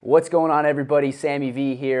What's going on, everybody? Sammy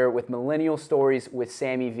V here with Millennial Stories with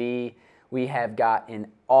Sammy V. We have got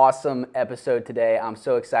an awesome episode today. I'm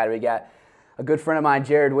so excited. We got a good friend of mine,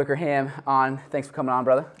 Jared Wickerham, on. Thanks for coming on,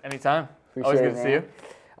 brother. Anytime. Appreciate Always it, good to see you.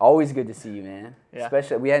 Always good to see you, man. Yeah.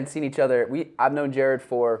 Especially, we hadn't seen each other. I've known Jared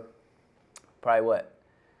for probably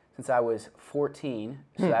since I was 14.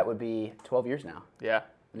 So that would be 12 years now. Yeah.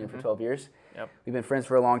 Been for 12 years. Yep. We've been friends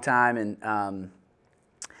for a long time, and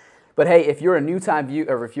but hey, if you're a new-time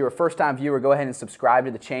viewer or if you're a first-time viewer, go ahead and subscribe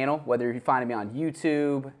to the channel. Whether you're finding me on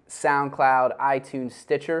YouTube, SoundCloud, iTunes,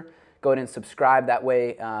 Stitcher, go ahead and subscribe. That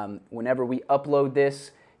way, whenever we upload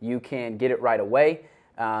this, you can get it right away.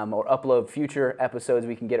 Or upload future episodes,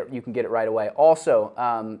 you can get it right away.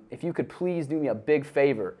 Also, if you could please do me a big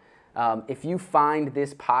favor, if you find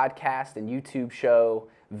this podcast and YouTube show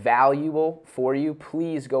valuable for you,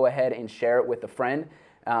 please go ahead and share it with a friend.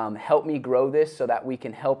 Help me grow this so that we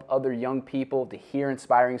can help other young people to hear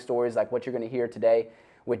inspiring stories like what you're going to hear today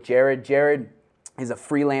with Jared. Jared is a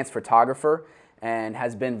freelance photographer and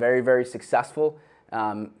has been very, very successful.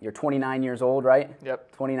 You're 29 years old, right?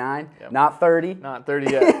 Yep. 29? Yep. Not 30? Not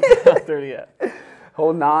 30 yet. Not 30 yet.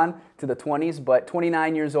 Holding on to the 20s, but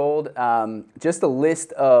 29 years old. Just a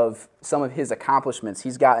list of some of his accomplishments.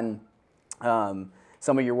 He's gotten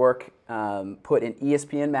some of your work put in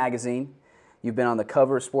ESPN magazine. You've been on the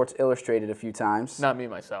cover of Sports Illustrated a few times. Not me,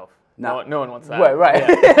 myself. No one wants that. Right.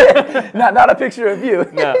 Yeah. not a picture of you.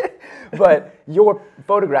 No. But your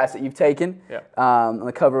photographs that you've taken Yeah. on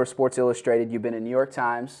the cover of Sports Illustrated. You've been in New York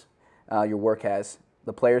Times. Your work has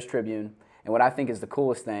the Players Tribune, and what I think is the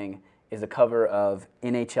coolest thing is the cover of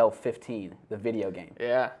NHL 15, the video game.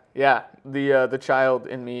 Yeah. The child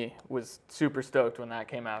in me was super stoked when that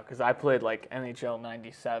came out because I played like NHL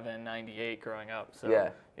 97, 98 growing up. So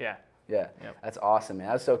Yeah. Yep. That's awesome, man.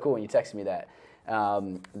 That was so cool when you texted me that.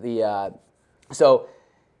 So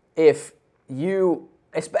if you,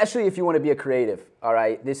 especially if you want to be a creative, all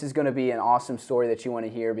right, this is going to be an awesome story that you want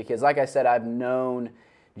to hear because, like I said, I've known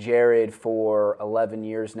Jared for 11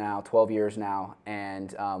 years now, 12 years now,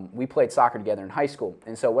 and we played soccer together in high school.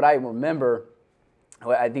 And so what I remember,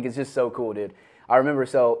 I think it's just so cool, dude. I remember,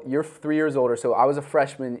 so you're 3 years older, so I was a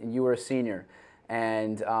freshman and you were a senior.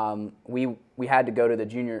 And we had to go to the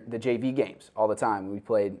JV games all the time. We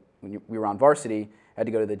played when we were on varsity. Had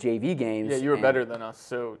to go to the JV games. Yeah, you were better than us.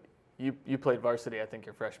 So you played varsity, I think,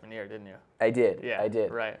 your freshman year, didn't you? I did. Yeah, I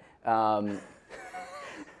did. Right.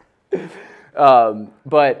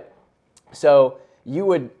 But so you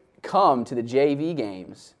would come to the JV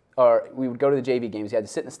games, or we would go to the JV games. You had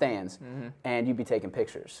to sit in the stands, and you'd be taking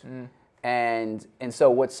pictures. And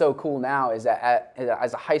so what's so cool now is that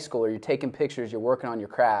as a high schooler, you're taking pictures, you're working on your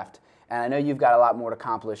craft, and I know you've got a lot more to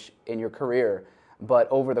accomplish in your career, but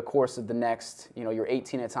over the course of the next, you're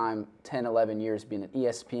 18 at a time, 10, 11 years being at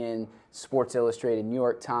ESPN, Sports Illustrated, New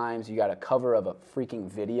York Times, you got a cover of a freaking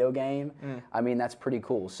video game. I mean, that's pretty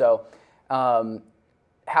cool. So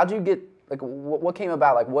how'd you get, like, what came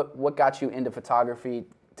about? Like, what got you into photography?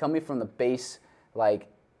 Tell me from the base, like,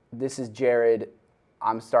 this is Jared,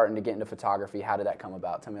 I'm starting to get into photography. How did that come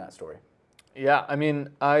about? Tell me that story. Yeah, I mean,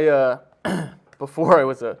 I before I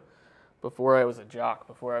was a jock,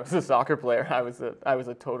 before I was a soccer player, I was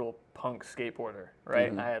a total punk skateboarder,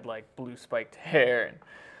 right? I had like blue spiked hair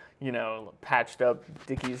and patched up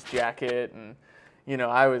Dickies jacket, and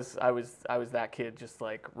I was that kid just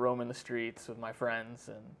like roaming the streets with my friends.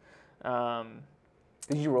 And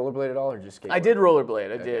did you rollerblade at all, or just skateboard? I did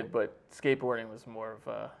rollerblade, I did, but skateboarding was more of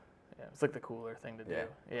a it's like the cooler thing to do.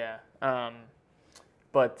 Yeah.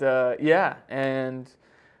 And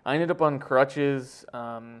I ended up on crutches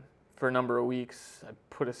for a number of weeks. I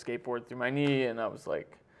put a skateboard through my knee, and I was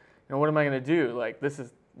like, what am I going to do? Like, this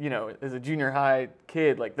is, as a junior high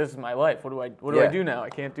kid, like, this is my life. What do I do now? I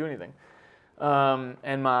can't do anything.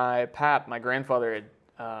 And my grandfather had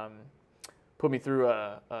put me through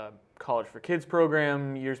a college for kids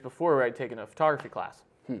program years before where I'd taken a photography class.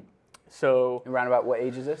 So around about what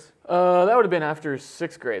age is this? That would have been after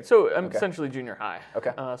 6th grade. So I'm essentially junior high.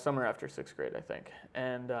 Okay. Somewhere after 6th grade, I think.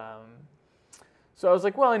 And so I was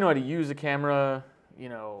like, well, I know how to use a camera,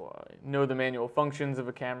 know the manual functions of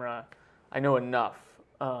a camera. I know enough.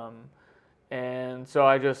 And so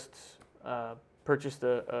I just purchased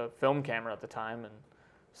a film camera at the time and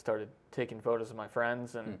started taking photos of my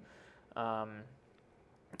friends. And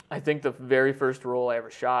I think the very first roll I ever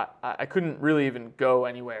shot, I couldn't really even go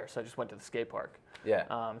anywhere, so I just went to the skate park. Yeah.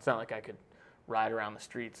 It's not like I could ride around the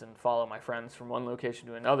streets and follow my friends from one location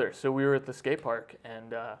to another. So we were at the skate park,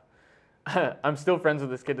 and I'm still friends with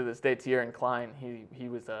this kid to this day, Tieran Klein. He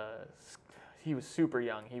was super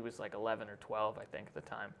young. He was like 11 or 12, I think, at the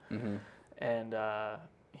time. And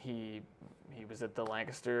he was at the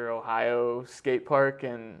Lancaster, Ohio skate park,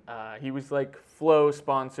 and he was like Flow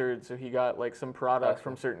sponsored, so he got like some products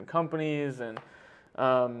from certain companies, and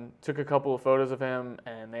took a couple of photos of him,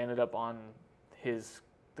 and they ended up on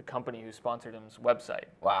the company who sponsored him's website.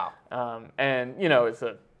 Wow. And you know, as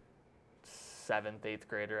a 7th, 8th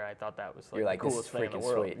grader, I thought that was like, You're like, the coolest this is thing in the freaking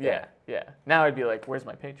world. sweet. Yeah. Now I'd be like, where's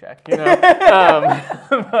my paycheck? You know.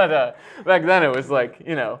 But back then it was like,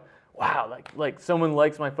 you know, wow, like someone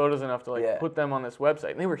likes my photos enough to like put them on this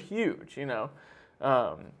website, and they were huge, you know.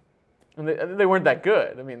 And they weren't that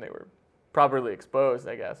good. I mean, they were properly exposed,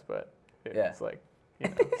 I guess, but it's like, you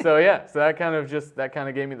know. So that kind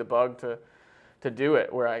of gave me the bug to do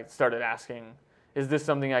it, where I started asking, is this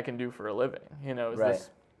something I can do for a living? You know,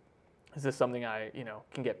 is this something I, you know,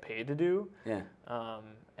 can get paid to do? Yeah.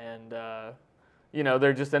 You know,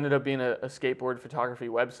 there just ended up being a skateboard photography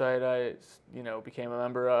website I, you know, became a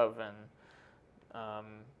member of, and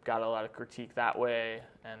got a lot of critique that way,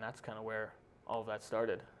 and that's kind of where all of that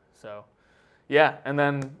started. So, yeah, and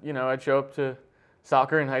then, you know, I'd show up to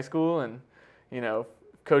soccer in high school, and, you know,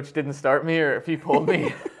 if coach didn't start me, or if he pulled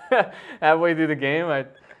me halfway through the game, I'd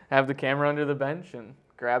have the camera under the bench and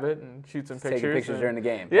grab it and shoot some pictures. Taking pictures during the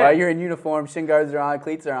game. Yeah. While you're in uniform, shin guards are on,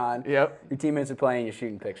 cleats are on. Yep. Your teammates are playing, you're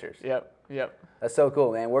shooting pictures. Yep. That's so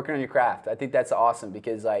cool, man. Working on your craft. I think that's awesome,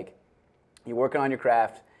 because like you're working on your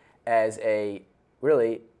craft as a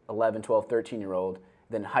really 11, 12, 13-year-old.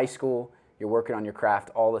 Then high school, you're working on your craft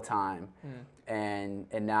all the time. And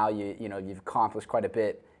now you've accomplished quite a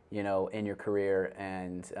bit, you know, in your career,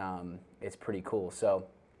 and it's pretty cool. So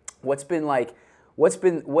what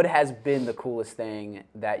has been the coolest thing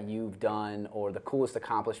that you've done, or the coolest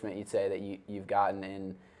accomplishment you'd say that you've gotten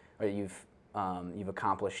in, or you've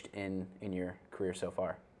accomplished in your career so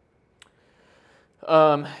far?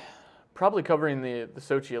 Probably covering the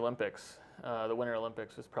Sochi Olympics. The Winter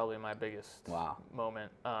Olympics was probably my biggest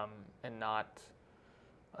moment, and not,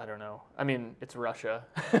 I don't know. I mean, it's Russia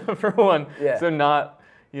for one, so not,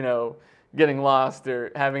 you know, getting lost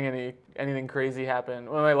or having anything crazy happen.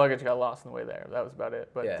 Well, my luggage got lost on the way there. That was about it.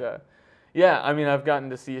 But I mean, I've gotten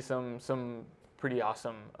to see some pretty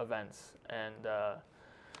awesome events, and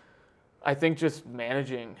I think just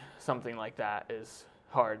managing something like that is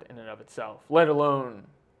hard in and of itself, let alone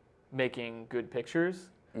making good pictures.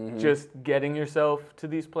 Just getting yourself to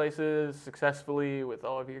these places successfully with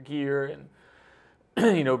all of your gear, and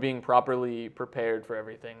you know, being properly prepared for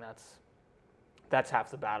everything. That's half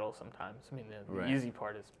the battle sometimes. I mean, the easy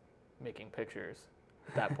part is making pictures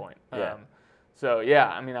at that point. So yeah,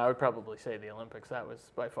 I mean, I would probably say the Olympics. That was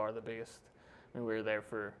by far the biggest. I mean, we were there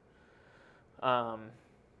for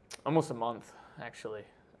almost a month, actually.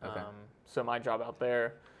 So my job out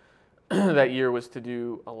there that year was to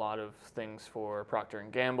do a lot of things for Procter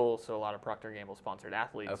 & Gamble, so a lot of Procter & Gamble sponsored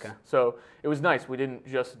athletes. So it was nice. I didn't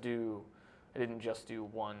just do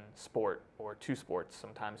one sport or two sports.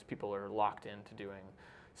 Sometimes people are locked into doing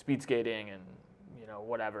speed skating and, you know,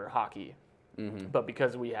 whatever, hockey. But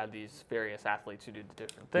because we had these various athletes who did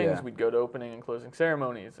different things, we'd go to opening and closing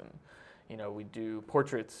ceremonies, and, you know, we'd do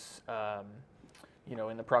portraits, you know,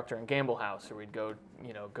 in the Procter & Gamble house, or we'd go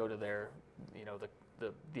to their, you know,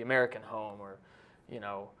 the American home, or, you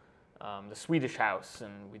know, the Swedish house,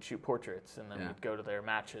 and we'd shoot portraits, and then we'd go to their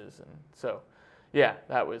matches. And so, yeah,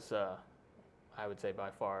 that was, I would say, by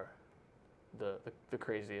far the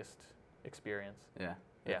craziest experience. The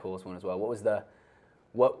coolest one as well.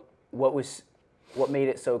 What made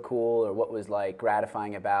it so cool, or what was like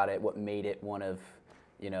gratifying about it? What made it one of,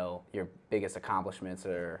 you know, your biggest accomplishments,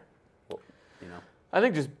 or, you know? I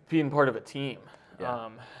think just being part of a team.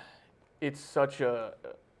 It's such a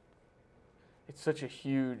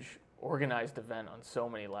huge organized event on so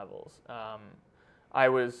many levels. I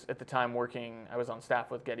was at the time I was on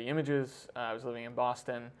staff with Getty Images. I was living in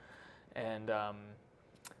Boston, and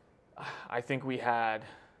I think we had,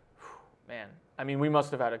 we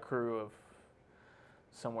must have had a crew of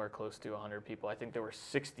somewhere close to 100 people. I think there were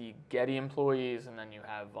 60 Getty employees, and then you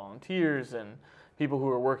have volunteers and people who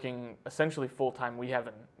are working essentially full-time. You have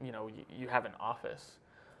an office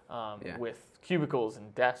with cubicles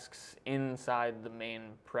and desks inside the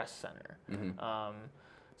main press center.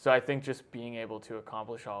 So I think just being able to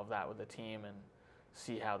accomplish all of that with a team and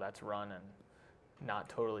see how that's run and not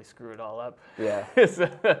totally screw it all up is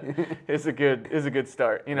a good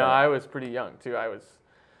start. You know, I was pretty young too.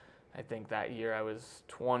 I think that year I was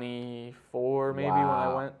 24 maybe when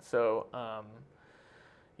I went. So,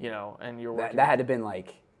 you know, and you're working. That had to have been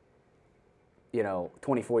like, you know,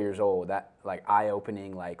 24 years old. That like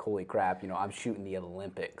eye-opening, like, holy crap, you know, I'm shooting the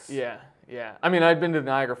Olympics. Yeah. Yeah, I mean, I'd been to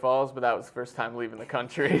Niagara Falls, but that was the first time leaving the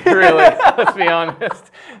country. Really, let's be honest.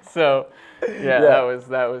 So, yeah, that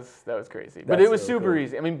was crazy. But it was super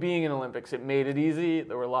easy. I mean, being in Olympics, it made it easy.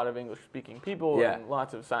 There were a lot of English-speaking people and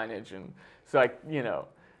lots of signage, and so I,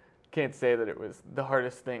 can't say that it was the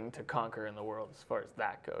hardest thing to conquer in the world as far as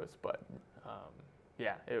that goes. But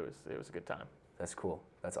yeah, it was a good time. That's cool.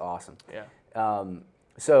 That's awesome. Yeah.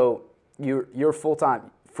 So you're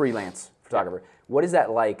full-time freelance photographer. What is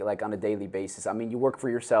that like on a daily basis? I mean, you work for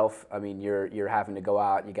yourself. I mean, you're having to go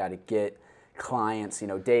out. You got to get clients.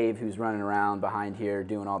 Dave, who's running around behind here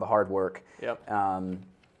doing all the hard work. Yep.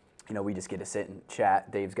 We just get to sit and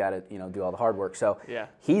chat. Dave's got to do all the hard work. So yeah,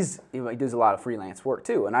 he does a lot of freelance work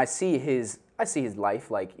too. And I see his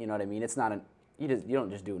life, like, you know what I mean. It's not you don't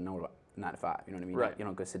just do a 9 to 5. You know what I mean? Right. You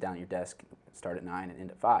don't go sit down at your desk, start at 9 and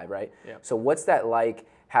end at 5, right? Yep. So what's that like,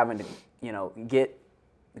 having to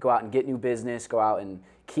go out and get new business, go out and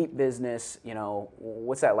keep business?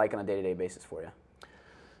 What's that like on a day-to-day basis for you?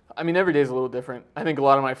 I mean, every day is a little different. I think a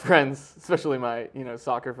lot of my friends, especially my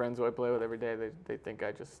soccer friends who I play with every day, they think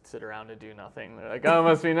I just sit around and do nothing. They're like, oh, it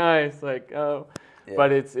must be nice. Like, oh. Yeah.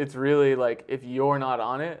 But it's really like, if you're not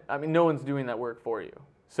on it, I mean, no one's doing that work for you.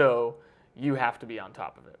 So you have to be on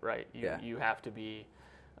top of it, right? You have to be,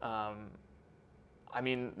 I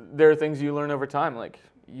mean, there are things you learn over time. Like,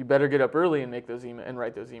 you better get up early and make those and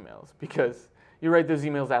write those emails, because you write those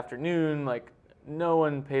emails afternoon, like, no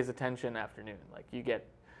one pays attention afternoon. Like, you get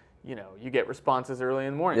responses early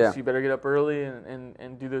in the morning, so you better get up early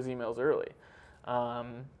and do those emails early.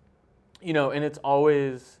 And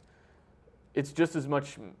it's just as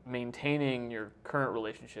much maintaining your current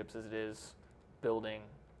relationships as it is building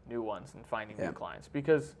new ones and finding new clients.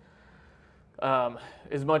 Because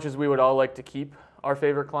as much as we would all like to keep our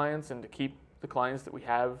favorite clients and to keep the clients that we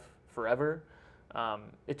have forever,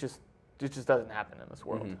 it just doesn't happen in this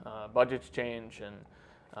world. Mm-hmm. Budgets change, and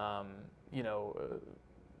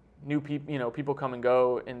new people, people come and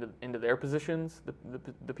go into their positions.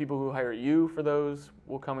 The people who hire you for those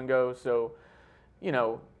will come and go. So,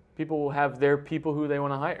 people will have their people who they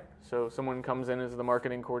want to hire. So someone comes in as the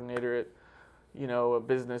marketing coordinator at, a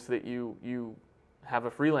business that you have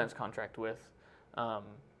a freelance contract with.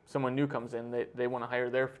 Someone new comes in, they want to hire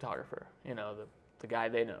their photographer, the guy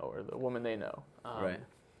they know or the woman they know. Right.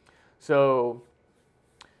 So,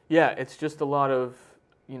 yeah, it's just a lot of,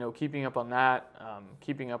 keeping up on that,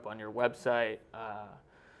 keeping up on your website,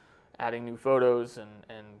 adding new photos, and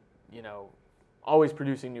always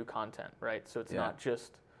producing new content, right? So it's not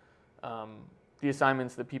just the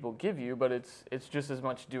assignments that people give you, but it's just as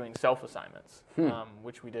much doing self-assignments,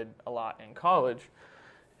 which we did a lot in college.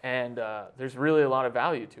 And there's really a lot of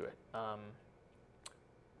value to it.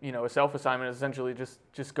 A self-assignment is essentially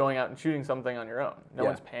just going out and shooting something on your own. No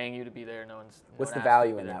one's paying you to be there. What's the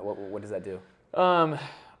value in that? What does that do? I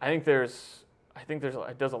think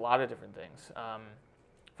it does a lot of different things.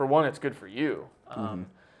 For one, it's good for you.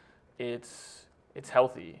 It's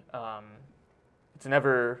healthy. It's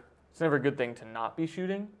never a good thing to not be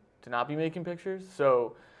shooting, to not be making pictures.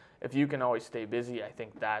 So if you can always stay busy, I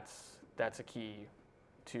think that's a key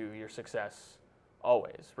to your success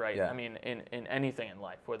always, right? Yeah. I mean, in anything in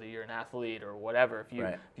life, whether you're an athlete or whatever,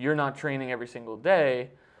 if you're not training every single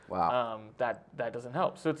day, that doesn't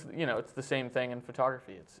help. So it's the same thing in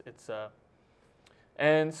photography.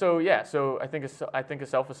 And so so I think a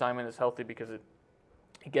self-assignment is healthy because it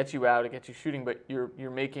gets you out, it gets you shooting, but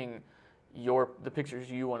you're making the pictures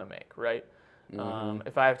you want to make, right? Mm-hmm.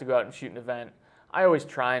 If I have to go out and shoot an event, I always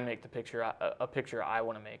try and make the picture a picture I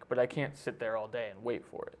want to make, but I can't sit there all day and wait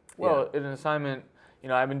for it. Well, in an assignment,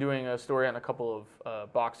 I've been doing a story on a couple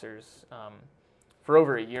of boxers for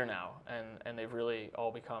over a year now, and they've really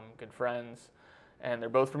all become good friends. And they're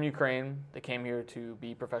both from Ukraine. They came here to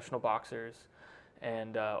be professional boxers,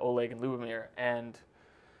 and Oleg and Lubomir. And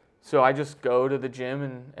so I just go to the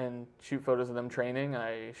gym and shoot photos of them training.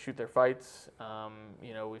 I shoot their fights.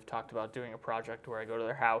 We've talked about doing a project where I go to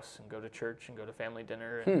their house and go to church and go to family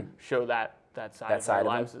dinner and show that side of their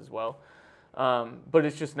lives as well. But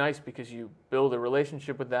it's just nice because you build a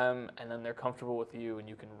relationship with them, and then they're comfortable with you, and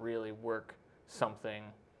you can really work something,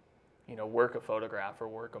 work a photograph or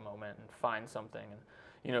work a moment and find something. And,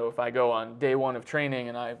 if I go on day one of training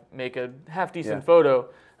and I make a half-decent photo,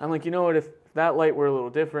 I'm like, if that light were a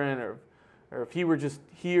little different, or if he were just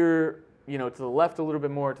here, to the left a little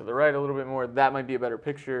bit more, to the right a little bit more, that might be a better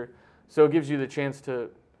picture. So it gives you the chance to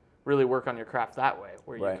really work on your craft that way,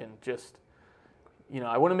 where you can just,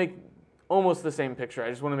 I want to make almost the same picture. I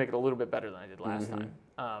just want to make it a little bit better than I did last time.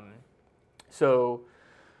 So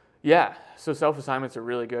self-assignments are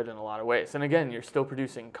really good in a lot of ways. And again, you're still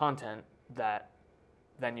producing content that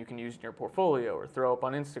then you can use in your portfolio or throw up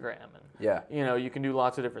on Instagram. And, you can do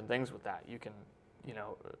lots of different things with that. You can,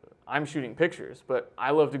 I'm shooting pictures, but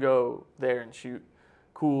I love to go there and shoot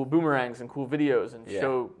cool boomerangs and cool videos and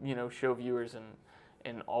show viewers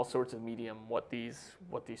in all sorts of medium what these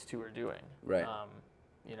two are doing. Right.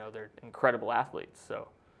 They're incredible athletes. So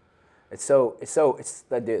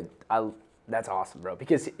dude, that's awesome, bro.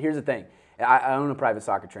 Because here's the thing. I own a private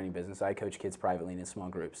soccer training business. I coach kids privately in small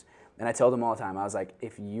groups. And I tell them all the time, I was like,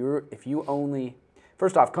 if you only,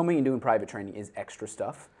 first off, coming and doing private training is extra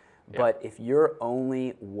stuff. Yeah. But if you're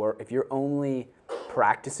only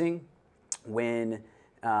practicing when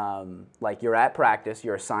like you're at practice,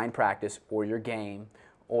 you're assigned practice, or your game,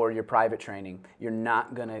 or your private training, you're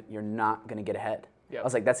not gonna get ahead. Yep. I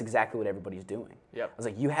was like, that's exactly what everybody's doing. Yep. I was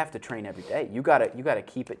like, you have to train every day. You gotta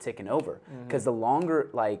keep it ticking over. Because the longer,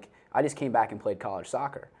 like, I just came back and played college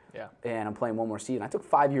soccer. Yeah. And I'm playing one more season. I took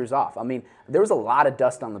 5 years off. I mean, there was a lot of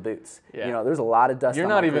dust on the boots. Yeah. There's a lot of dust on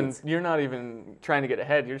the boots. You're not even trying to get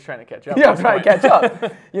ahead. You're just trying to catch up. Yeah, I'm trying to catch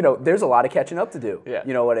up. There's a lot of catching up to do. Yeah.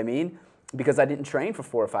 You know what I mean? Because I didn't train for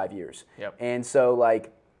 4 or 5 years. Yep. And so,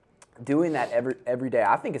 like, doing that every day,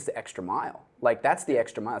 I think it's the extra mile. Like, that's the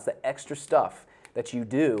extra mile. It's the extra stuff that you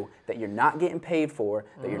do that you're not getting paid for,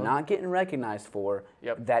 that you're not getting recognized for,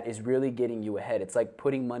 that is really getting you ahead. It's like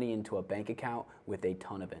putting money into a bank account with a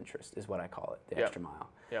ton of interest is what I call it, the extra mile.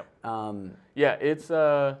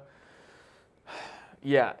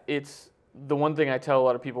 It's the one thing I tell a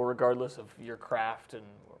lot of people, regardless of your craft and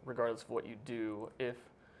regardless of what you do, if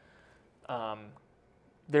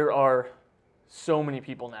there are so many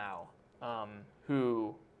people now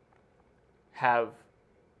who have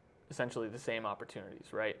essentially the same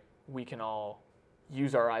opportunities, right? We can all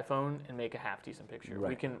use our iPhone and make a half decent picture.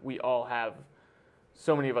 Right.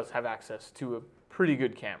 So many of us have access to a pretty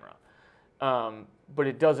good camera. But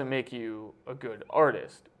it doesn't make you a good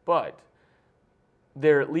artist. But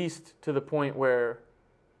they're at least to the point where,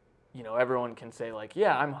 everyone can say, like,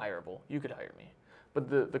 yeah, I'm hireable. You could hire me. But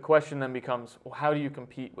the question then becomes, well, how do you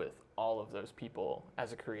compete with all of those people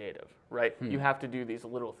as a creative, right? You have to do these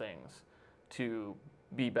little things to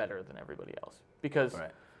be better than everybody else. Because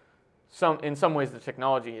in some ways the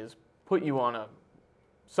technology has put you on a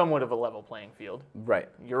somewhat of a level playing field. Right.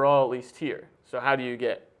 You're all at least here. So how do you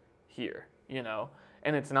get here?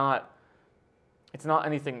 And it's not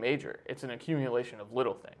anything major. It's an accumulation of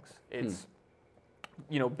little things. It's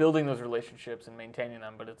building those relationships and maintaining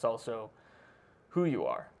them, but it's also who you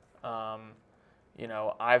are.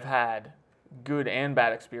 I've had good and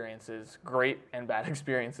bad experiences, great and bad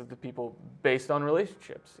experiences with people based on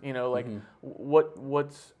relationships.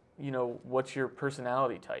 What's your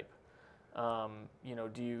personality type?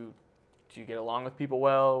 Do you get along with people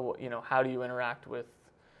well? How do you interact with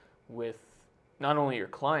not only your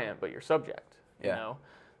client but your subject? And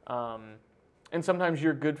sometimes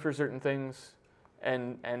you're good for certain things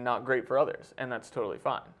and not great for others, and that's totally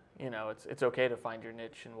fine. It's okay to find your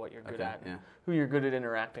niche and what you're good at, and who you're good at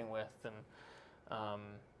interacting with, and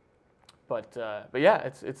but yeah,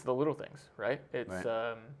 it's the little things, right? It's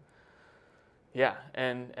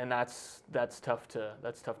and that's tough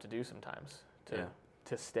to do sometimes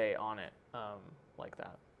to stay on it like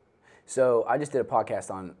that. So I just did a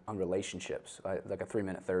podcast on relationships, like a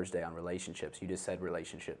 3-minute Thursday on relationships. You just said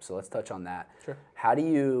relationships, so let's touch on that. Sure. How do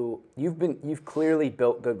you've clearly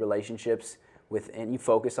built good relationships and you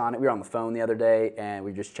focus on it. We were on the phone the other day and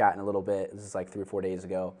we were just chatting a little bit. This is like 3 or 4 days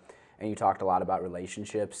ago, and you talked a lot about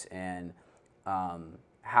relationships and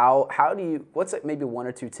how do you? What's maybe 1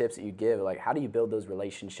 or 2 tips that you give? Like, how do you build those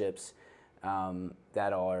relationships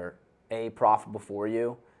that are profitable for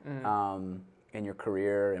you? In your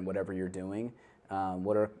career and whatever you're doing?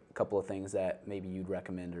 What are a couple of things that maybe you'd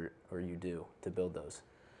recommend or you do to build those?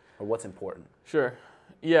 Or what's important? Sure.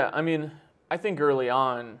 Yeah, I mean, I think early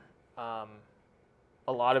on,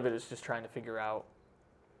 a lot of it is just trying to figure out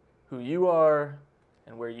who you are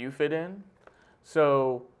and where you fit in.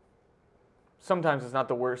 So sometimes it's not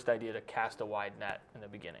the worst idea to cast a wide net in the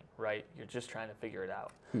beginning, right? You're just trying to figure it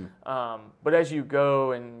out. But as you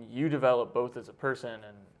go and you develop both as a person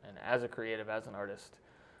and as a creative, as an artist,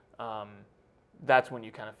 that's when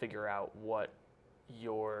you kind of figure out what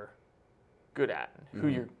you're good at and who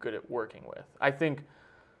you're good at working with. I think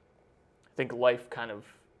life kind of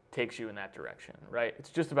takes you in that direction, right? It's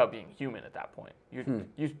just about being human at that point.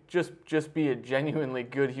 You just be a genuinely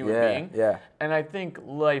good human being. Yeah. And I think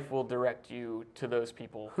life will direct you to those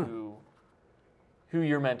people who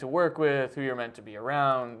you're meant to work with, who you're meant to be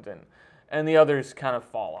around, and the others kind of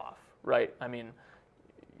fall off, right? I mean,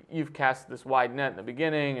 you've cast this wide net in the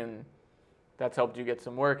beginning, and that's helped you get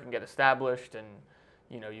some work and get established, and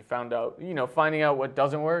you found out, finding out what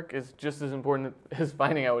doesn't work is just as important as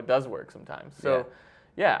finding out what does work sometimes. So,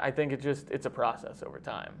 yeah, I think it's a process over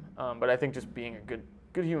time. But I think just being a good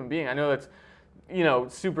human being. I know that's,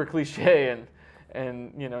 super cliche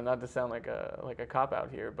and not to sound like a cop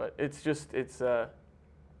out here, but it's that's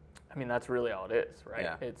really all it is, right?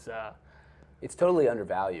 Yeah. It's totally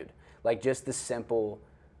undervalued. Like just the simple,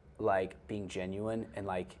 like being genuine and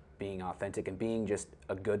like being authentic and being just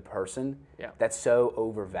a good person. Yeah. That's so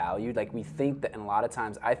overvalued. Like we think that, and a lot of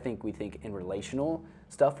times I think we think in relational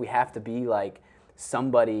stuff we have to be like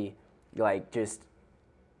somebody, like just,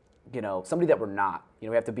 somebody that we're not.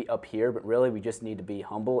 We have to be up here, but really we just need to be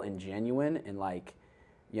humble and genuine and like,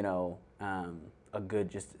 a good,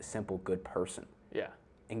 just simple good person. Yeah.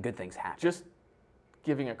 And good things happen. Just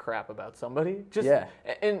giving a crap about somebody. Just, yeah.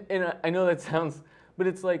 And I know that sounds, but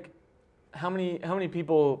it's like, how many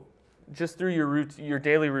people just through your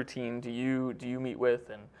daily routine do you meet with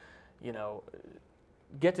and,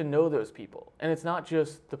 get to know those people? And it's not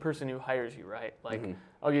just the person who hires you, right? Like,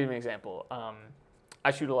 I'll give you an example. I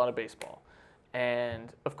shoot a lot of baseball,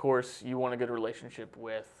 and of course, you want a good relationship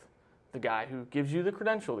with the guy who gives you the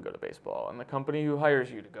credential to go to baseball and the company who hires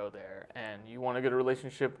you to go there, and you want a good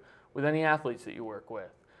relationship with any athletes that you work with.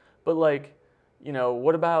 But like,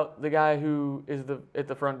 what about the guy who is at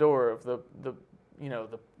the front door of the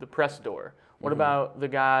press door? What about the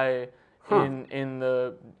guy in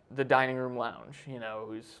the dining room lounge,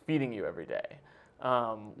 who's feeding you every day?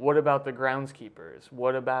 What about the groundskeepers?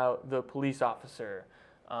 What about the police officer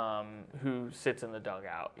who sits in the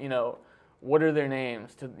dugout? What are their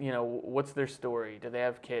names? What's their story? Do they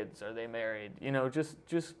have kids? Are they married?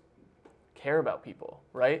 Just care about people,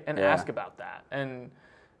 right? And ask about that. And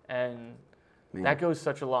that goes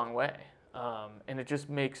such a long way. And it just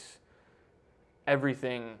makes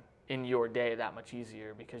everything in your day that much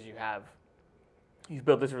easier because you've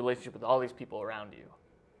built this relationship with all these people around you.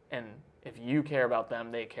 And if you care about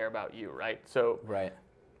them, they care about you, right? So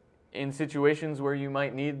in situations where you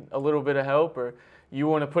might need a little bit of help, or you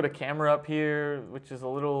want to put a camera up here, which is a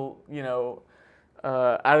little,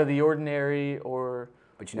 out of the ordinary, or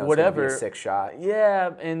but whatever, it's gonna be a sick shot.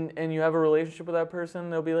 Yeah, and you have a relationship with that person,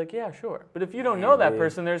 they'll be like, yeah, sure. But if you don't know that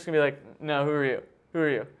person, they're just gonna be like, no, who are you? Who are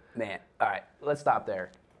you? Man, all right, let's stop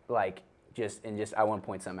there. Like, I want to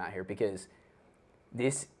point something out here because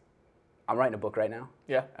I'm writing a book right now.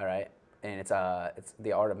 Yeah. All right, and it's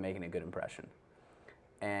the art of making a good impression,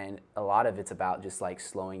 and a lot of it's about just like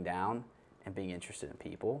slowing down and being interested in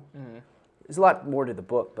people. There's a lot more to the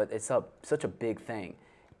book, but it's such a big thing,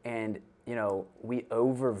 and we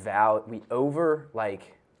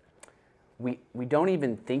don't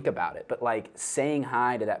even think about it, but like saying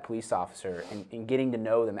hi to that police officer and getting to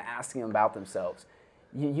know them, asking them about themselves.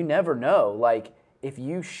 You never know. Like if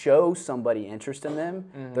you show somebody interest in them,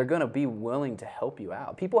 they're going to be willing to help you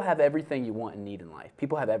out. People have everything you want and need in life.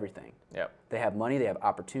 People have everything. Yep. They have money, they have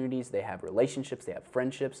opportunities, they have relationships, they have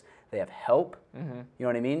friendships, they have help. You know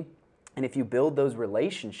what I mean? And if you build those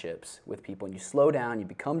relationships with people and you slow down, you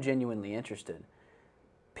become genuinely interested,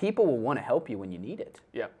 people will want to help you when you need it.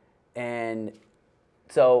 Yeah. And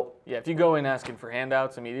so... Yeah, if you go in asking for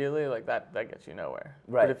handouts immediately, like that gets you nowhere.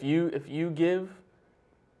 Right. But if you give,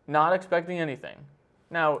 not expecting anything,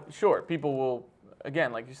 now, sure, people will,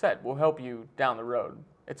 again, like you said, will help you down the road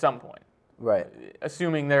at some point. Right.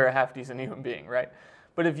 Assuming they're a half-decent human being, right?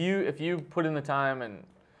 But if you put in the time and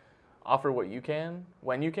offer what you can,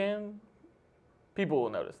 when you can, people will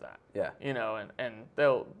notice that. Yeah. And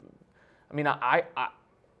they'll, I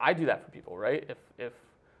do that for people, right? If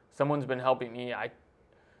someone's been helping me, I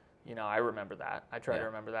remember that. I try to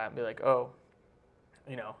remember that and be like, oh,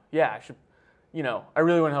 I should, I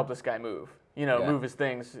really want to help this guy move, move his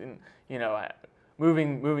things. And,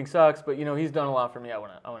 moving sucks, but, he's done a lot for me. I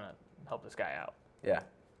want to help this guy out. Yeah.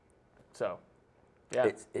 So, yeah.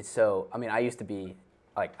 It's so, I used to be,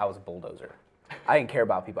 like, I was a bulldozer. I didn't care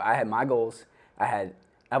about people. I had my goals. I've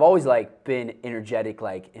always, like, been energetic,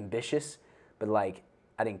 like, ambitious, but, like,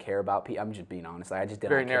 I didn't care about people. I'm just being honest. Like, I just didn't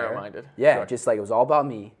care. Very narrow-minded. Yeah, Sure. Just, like, it was all about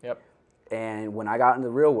me. Yep. And when I got into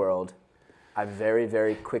the real world, I very,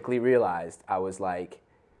 very quickly realized I was, like,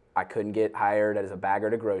 I couldn't get hired as a bagger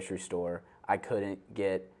at a grocery store. I couldn't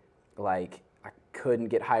get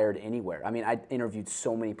hired anywhere. I interviewed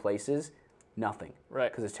so many places, nothing.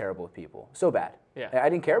 Right. Because it's terrible with people. So bad. Yeah. I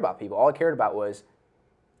didn't care about people. All I cared about was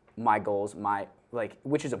my goals,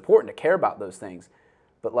 which is important to care about those things.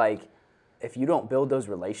 But, like, if you don't build those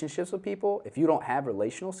relationships with people, if you don't have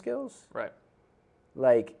relational skills, right.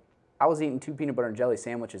 Like, I was eating 2 peanut butter and jelly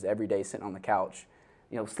sandwiches every day, sitting on the couch,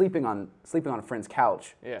 sleeping on a friend's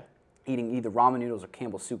couch, Yeah. eating either ramen noodles or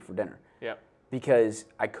Campbell's soup for dinner. Yeah. because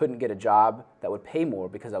I couldn't get a job that would pay more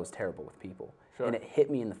because I was terrible with people. Sure. And it hit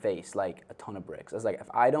me in the face like a ton of bricks. I was like, if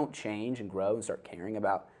I don't change and grow and start caring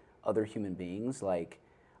about other human beings, like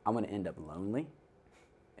I'm going to end up lonely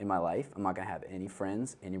in my life. I'm not going to have any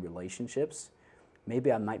friends, any relationships.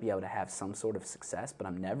 Maybe I might be able to have some sort of success, but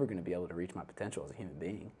I'm never going to be able to reach my potential as a human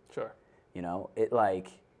being. Sure. You know,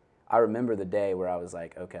 I remember the day where I was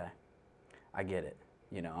like, okay, I get it.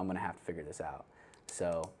 You know, I'm going to have to figure this out.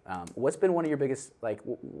 So what's been one of your biggest,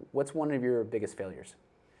 what's one of your biggest failures?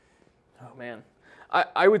 Oh, man.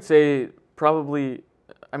 I would say probably,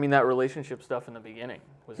 I mean, that relationship stuff in the beginning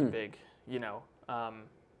was a big,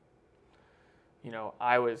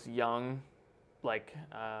 I was young,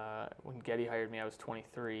 when Getty hired me, I was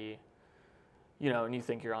 23, and you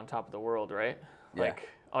think you're on top of the world, right? Yeah. Like,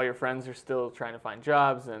 all your friends are still trying to find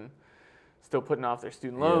jobs and still putting off their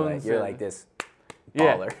student loans. You're like this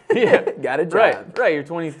baller. Yeah. Got a job. Right. You're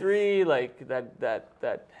 23, like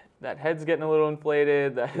that head's getting a little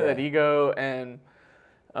inflated, that ego, and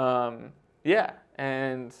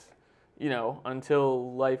and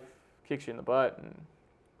until life kicks you in the butt and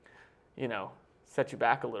set you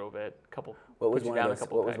back a little bit, What was one of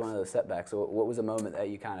those setbacks? So what was a moment that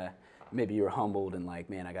you kind of maybe you were humbled and like,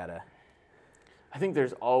 man, I think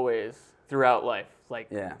there's always throughout life,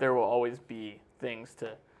 there will always be things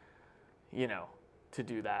to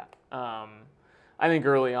do that. I think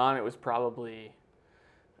early on it was probably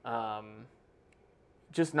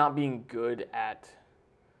just not being good at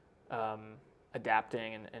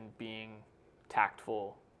adapting and being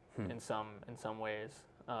tactful in some ways.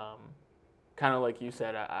 Kind of like you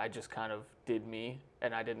said, I just kind of did me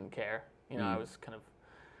and I didn't care. I was kind of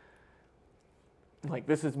like,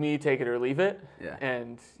 this is me, take it or leave it. Yeah.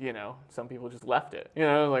 And, some people just left it.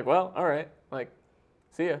 Like, well, all right, like,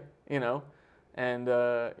 see ya, And,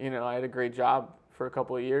 I had a great job for a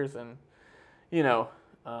couple of years and,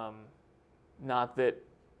 not that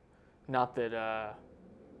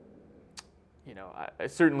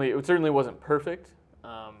it certainly wasn't perfect,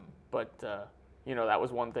 but that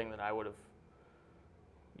was one thing that I would have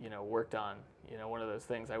worked on. One of those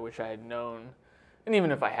things I wish I had known, and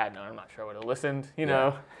even if I had known, I'm not sure I would have listened.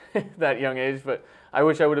 That young age, but I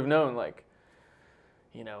wish I would have known. Like,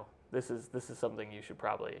 this is something you should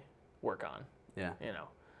probably work on. Yeah.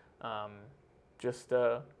 Just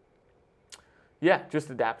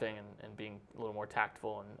adapting and being a little more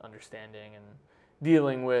tactful and understanding and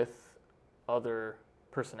dealing with other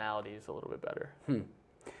personalities a little bit better.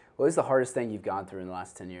 What is the hardest thing you've gone through in the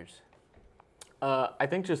last 10 years? I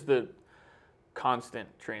think just the constant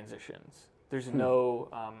transitions. There's no,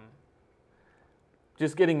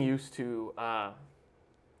 just getting used to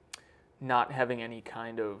not having any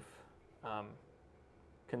kind of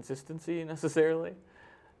consistency necessarily.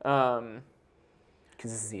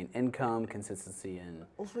 Consistency in income, consistency in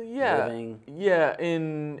living. Yeah,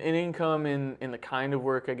 in income, in the kind of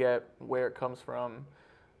work I get, where it comes from.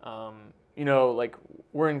 Like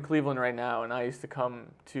we're in Cleveland right now, and I used to come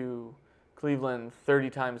to Cleveland 30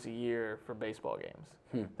 times a year for baseball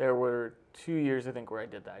games. There were 2 years, I think, where I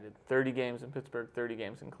did that. I did 30 games in Pittsburgh, 30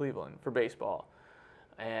 games in Cleveland for baseball.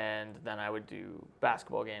 And then I would do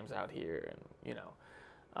basketball games out here, and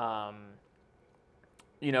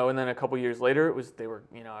and then a couple years later,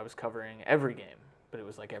 I was covering every game, but it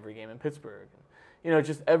was like every game in Pittsburgh.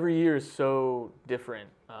 Just every year is so different.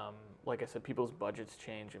 Like I said, people's budgets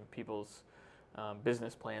change and people's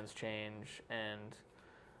business plans change, and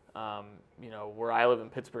where I live in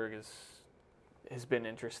Pittsburgh has been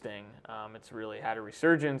interesting. It's really had a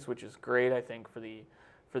resurgence, which is great, I think, for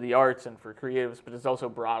the arts and for creatives, but it's also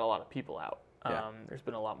brought a lot of people out. There's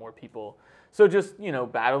been a lot more people. So just,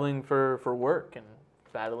 battling for work and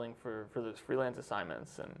battling for those freelance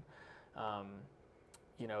assignments. And,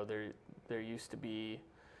 there used to be,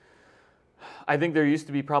 I think there used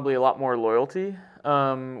to be probably a lot more loyalty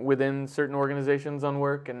within certain organizations on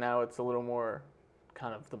work, and now it's a little more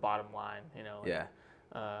kind of the bottom line,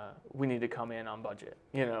 we need to come in on budget,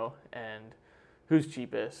 and who's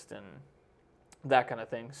cheapest and that kind of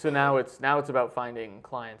thing. So now it's about finding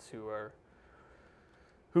clients who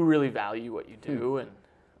really value what you do and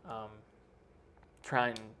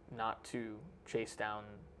trying not to chase down,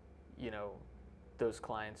 those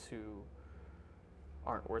clients who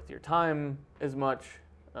aren't worth your time as much,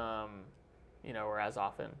 or as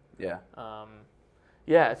often. Yeah.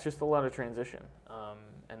 It's just a lot of transition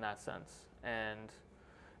in that sense. And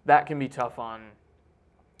that can be tough on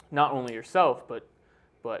not only yourself, but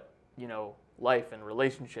life and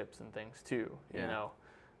relationships and things too.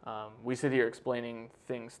 We sit here explaining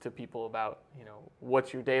things to people about,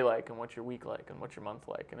 what's your day like and what's your week like and what's your month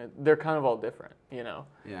like, and they're kind of all different. Yeah.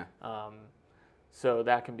 So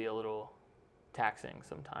that can be a little taxing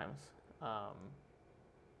sometimes.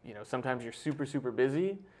 Sometimes you're super, super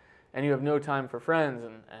busy and you have no time for friends,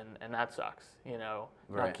 and that sucks, Right.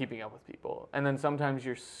 not keeping up with people. And then sometimes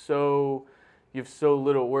you have so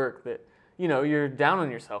little work that, you're down on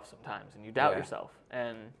yourself sometimes and you doubt yourself.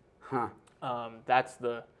 And that's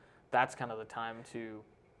kind of the time to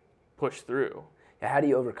push through. Yeah, how do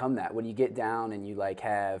you overcome that when you get down and you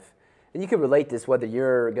and you can relate this whether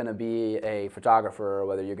you're going to be a photographer or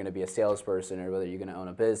whether you're going to be a salesperson or whether you're going to own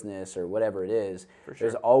a business or whatever it is. For sure.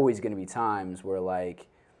 There's always going to be times where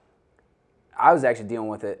I was actually dealing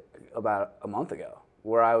with it about a month ago,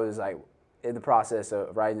 where I was in the process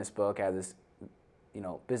of writing this book. I have this,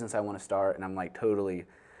 business I want to start, and I'm totally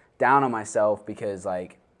down on myself because I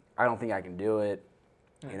don't think I can do it.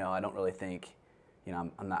 I don't really think,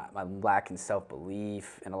 I'm lacking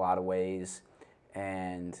self-belief in a lot of ways.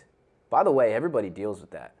 And by the way, everybody deals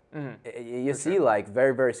with that. Mm-hmm. You see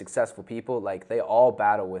very, very successful people, they all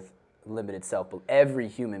battle with limited self-belief. Every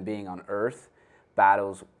human being on earth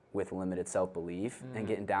battles with limited self-belief and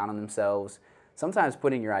getting down on themselves. Sometimes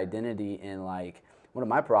putting your identity in one of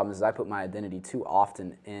my problems is I put my identity too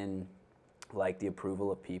often in the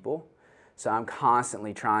approval of people. So I'm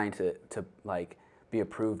constantly trying to be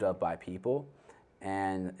approved of by people,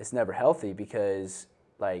 and it's never healthy because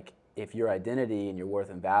if your identity and your worth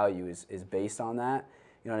and value is based on that,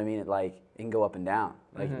 you know what I mean? It can go up and down.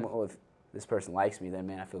 Well, if this person likes me, then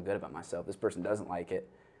man, I feel good about myself. This person doesn't like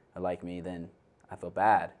me, then I feel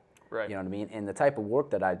bad. Right. You know what I mean? And the type of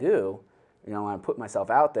work that I do, when I put myself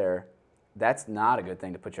out there, that's not a good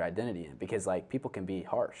thing to put your identity in because people can be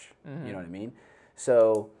harsh. Mm-hmm. You know what I mean?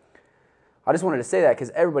 So I just wanted to say that because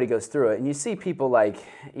everybody goes through it, and you see people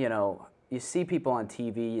you see people on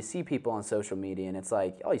TV, you see people on social media, and it's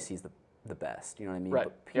all you see is the best. You know what I mean? Right.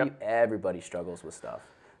 But everybody struggles with stuff.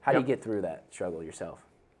 How do you get through that struggle yourself?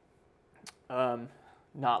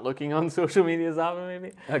 Not looking on social media as often,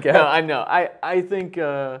 maybe. Okay. No, I know. I think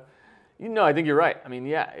I think you're right. I mean,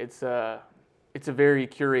 yeah, it's a very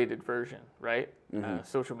curated version, right? Mm-hmm.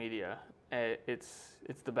 Social media, it's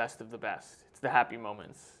the best of the best. It's the happy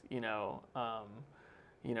moments.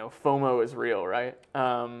 FOMO is real, right?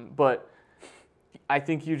 But I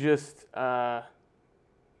think you just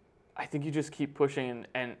keep pushing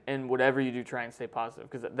and whatever you do, try and stay positive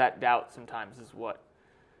because that doubt sometimes is what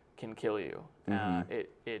can kill you. Mm-hmm.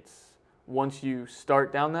 It's once you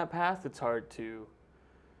start down that path, it's hard to,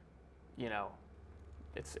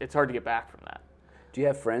 it's hard to get back from that. Do you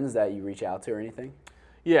have friends that you reach out to or anything?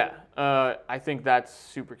 Yeah, I think that's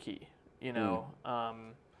super key.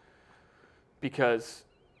 Because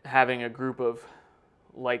having a group of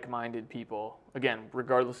like-minded people, again,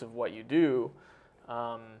 regardless of what you do,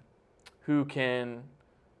 who can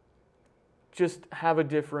just have a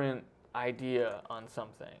different idea on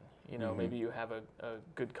something. Mm-hmm. Maybe you have a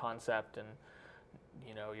good concept and,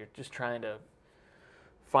 you're just trying to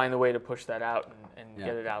find the way to push that out and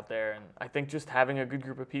get it out there. And I think just having a good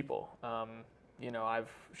group of people.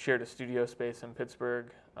 I've shared a studio space in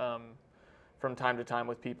Pittsburgh from time to time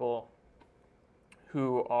with people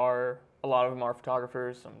who a lot of them are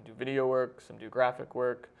photographers, some do video work, some do graphic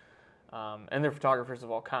work, and they're photographers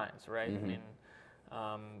of all kinds, right? Mm-hmm.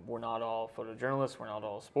 I mean, we're not all photojournalists, we're not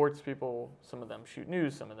all sports people. Some of them shoot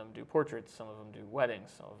news, some of them do portraits, some of them do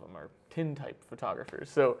weddings, some of them are tintype photographers.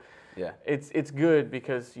 So it's good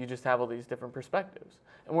because you just have all these different perspectives.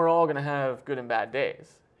 And we're all gonna have good and bad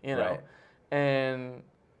days, Right. And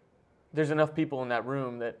there's enough people in that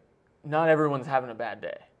room that not everyone's having a bad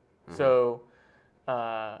day. Mm-hmm.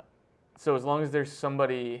 So as long as there's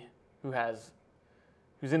somebody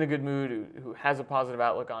who's in a good mood, who has a positive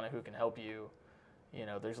outlook on it, who can help you,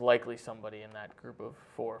 there's likely somebody in that group of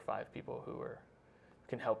 4 or 5 people who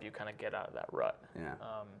can help you kind of get out of that rut. Yeah.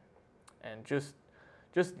 And just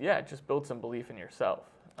build some belief in yourself.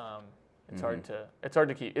 It's hard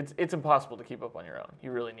to keep. It's impossible to keep up on your own.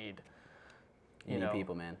 You really need. You need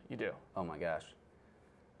people, man. You do. Oh my gosh,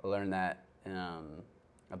 I learned that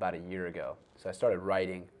about a year ago. So I started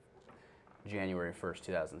writing January 1st,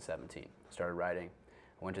 2017. Started writing.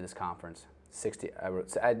 I went to this conference.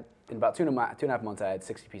 In about 2.5 months, I had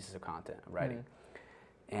 60 pieces of content of writing.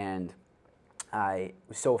 Mm-hmm. And I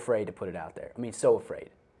was so afraid to put it out there. I mean, so afraid.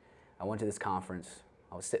 I went to this conference.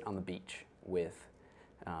 I was sitting on the beach with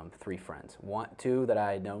 3 friends. 2 that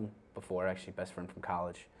I had known before, actually best friend from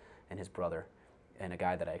college, and his brother, and a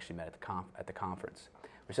guy that I actually met at the conference.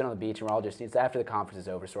 We're sitting on the beach, and we're all it's after the conference is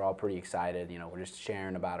over, so we're all pretty excited. We're just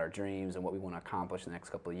sharing about our dreams and what we want to accomplish in the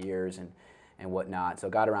next couple of years and whatnot. So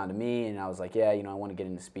it got around to me, and I was like, I want to get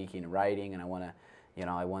into speaking and writing, and I want to,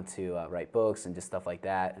 I want to write books and just stuff like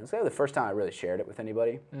that. And it was kind of the first time I really shared it with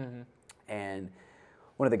anybody. Mm-hmm. And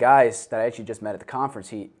one of the guys that I actually just met at the conference,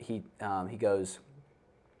 he goes,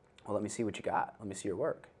 well, let me see what you got. Let me see your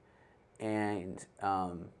work. And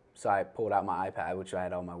so I pulled out my iPad, which I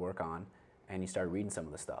had all my work on, and he started reading some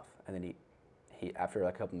of the stuff. And then he after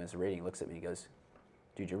like a couple minutes of reading, he looks at me and he goes,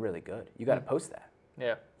 dude, you're really good. You got to post that.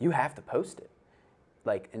 Yeah. You have to post it.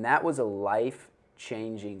 Like, and that was a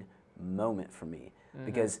life-changing moment for me.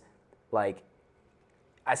 Because, like,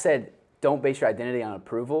 I said, don't base your identity on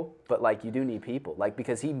approval, but, like, you do need people. Like,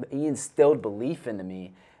 because he instilled belief into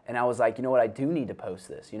me, and I was like, you know what, I do need to post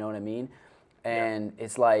this. You know what I mean? And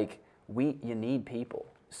it's like, you need people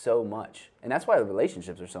so much. And that's why the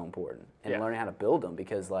relationships are so important, and learning how to build them,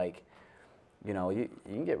 because, like, you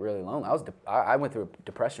can get really lonely. I went through a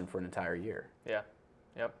depression for an entire year. Yeah.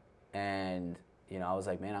 Yep. And, I was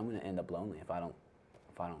like, man, I'm going to end up lonely if I don't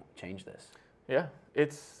change this. Yeah,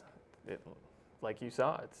 like you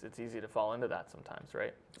saw, it's easy to fall into that sometimes,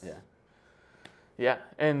 right? Yeah,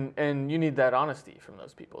 and you need that honesty from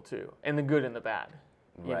those people too, and the good and the bad.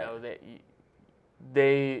 You know that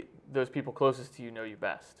those people closest to you know you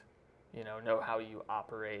best. Know how you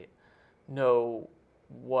operate, know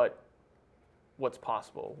what's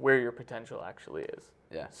possible, where your potential actually is.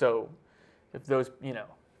 Yeah. So if if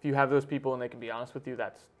you have those people and they can be honest with you,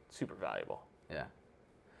 that's super valuable. Yeah.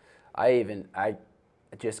 I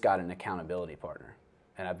just got an accountability partner,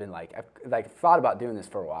 and I've been I've thought about doing this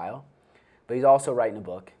for a while, but he's also writing a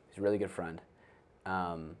book. He's a really good friend,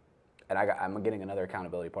 and I'm getting another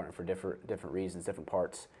accountability partner for different reasons, different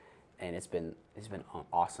parts, and it's been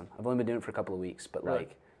awesome. I've only been doing it for a couple of weeks, but really?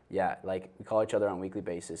 We call each other on a weekly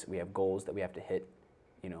basis. We have goals that we have to hit,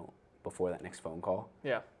 before that next phone call.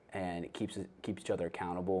 Yeah. And it keeps each other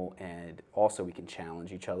accountable, and also we can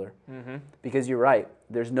challenge each other. Mm-hmm. Because you're right,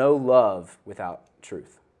 there's no love without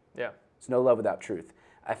truth. Yeah. There's no love without truth.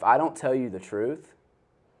 If I don't tell you the truth,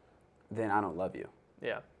 then I don't love you.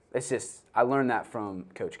 Yeah. It's just, I learned that from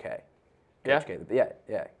Coach K. Coach K.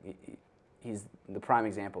 Yeah. He's the prime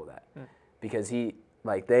example of that. Mm. Because I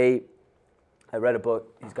read a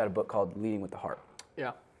book, he's got a book called Leading with the Heart.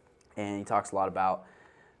 Yeah. And he talks a lot about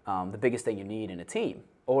the biggest thing you need in a team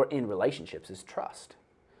or in relationships is trust.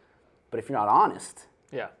 But if you're not honest,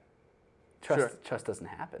 trust doesn't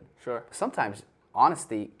happen. Sure. Sometimes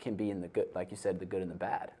honesty can be in the good, like you said, the good and the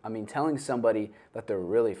bad. I mean, telling somebody that they're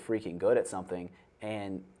really freaking good at something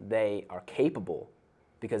and they are capable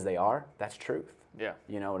because they are, that's truth. Yeah.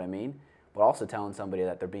 You know what I mean? But also telling somebody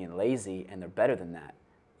that they're being lazy and they're better than that,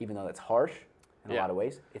 even though that's harsh in a lot of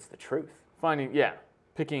ways, it's the truth.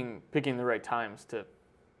 Picking the right times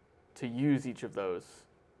to use each of those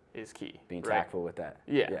is key. Being tactful with that.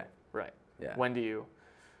 Yeah. Right. Yeah. When do you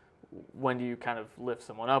kind of lift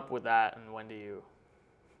someone up with that, and when do you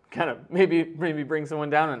kind of maybe bring someone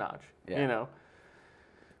down a notch? Yeah.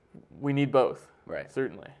 We need both. Right.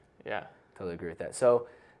 Certainly. Yeah. Totally agree with that. So,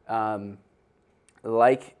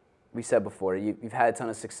 like we said before, you've had a ton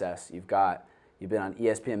of success. You've been on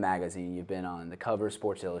ESPN magazine. You've been on the cover of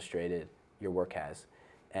Sports Illustrated. Your work has,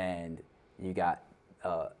 and you got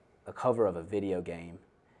a cover of a video game.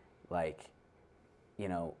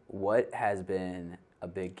 What has been a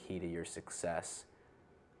big key to your success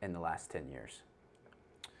in the last 10 years?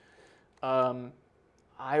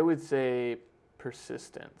 I would say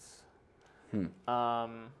persistence.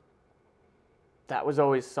 That was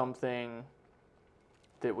always something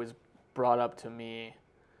that was brought up to me.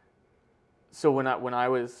 So when I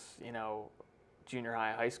was, junior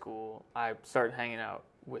high, high school, I started hanging out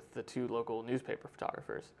with the two local newspaper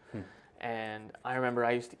photographers. And I remember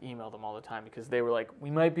I used to email them all the time because they were like,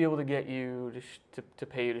 we might be able to get you to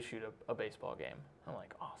pay you to shoot a baseball game. I'm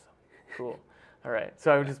like, awesome, cool. All right.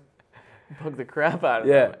 So I would just bug the crap out of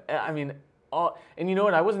them. I mean, and you know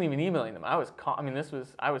what? I wasn't even emailing them. I was calling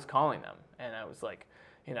them, and I was like,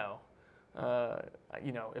 if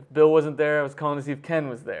Bill wasn't there, I was calling to see if Ken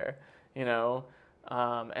was there,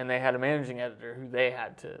 and they had a managing editor who they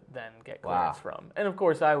had to then get clearance from. And of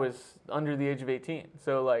course, I was under the age of 18.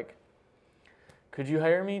 So could you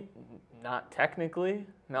hire me? Not technically,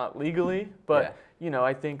 not legally, but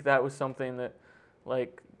I think that was something that they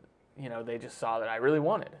just saw that I really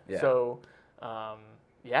wanted. Yeah. So I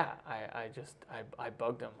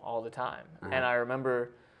bugged them all the time. Uh-huh. And I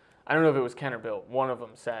remember, I don't know if it was Ken or Bill, one of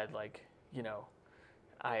them said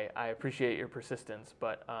I appreciate your persistence,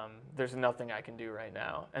 but there's nothing I can do right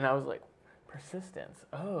now. And I was like, persistence?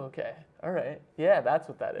 Oh, okay. All right. Yeah, that's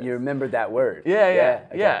what that is. You remembered that word. Yeah.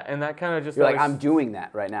 And that kind of just... You're like, I'm doing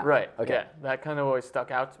that right now. Right. Okay. Yeah, that kind of always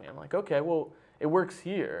stuck out to me. I'm like, okay, well, it works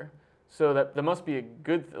here, So that must be a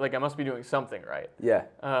good, like I must be doing something right. Yeah.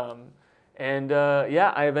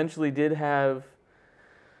 Yeah, I eventually did have,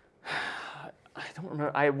 I don't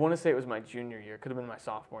remember, I want to say it was my junior year, could have been my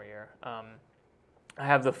sophomore year. I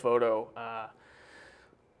have the photo.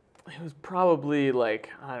 It was probably like,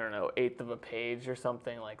 I don't know, eighth of a page or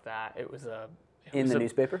something like that. It was a... In the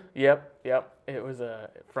newspaper? Yep. It was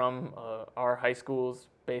from our high school's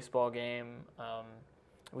baseball game.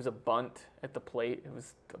 It was a bunt at the plate. It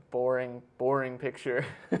was a boring picture.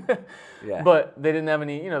 Yeah. But they didn't have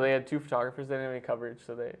any, they had 2 photographers. They didn't have any coverage,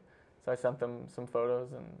 so I sent them some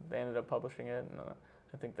photos, and they ended up publishing it. And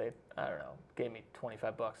I think they, I don't know, gave me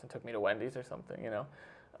 $25 and took me to Wendy's or something,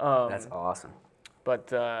 That's awesome.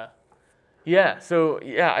 But yeah, so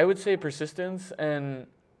yeah, I would say persistence and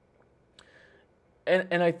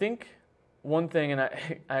I think one thing, and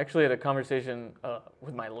I actually had a conversation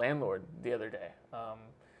with my landlord the other day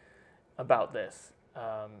about this.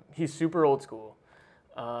 He's super old school,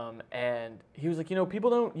 and he was like, people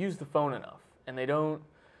don't use the phone enough, and they don't,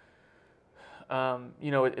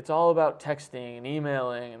 it's all about texting and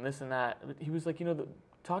emailing and this and that. He was like,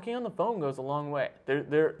 talking on the phone goes a long way.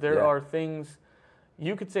 There are things,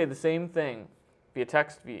 you could say the same thing via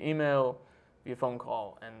text, via email, via phone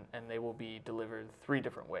call, and they will be delivered 3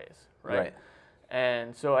 different ways, right?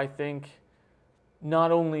 And so I think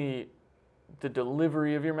not only the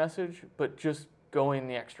delivery of your message, but just going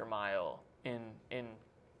the extra mile in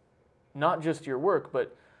not just your work,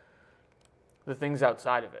 but the things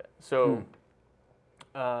outside of it. So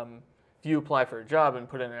if you apply for a job and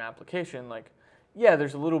put in an application, like, yeah,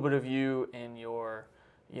 there's a little bit of you in your,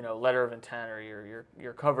 letter of intent or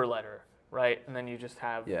your cover letter, right? And then you just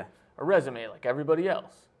have a resume like everybody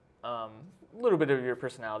else. A little bit of your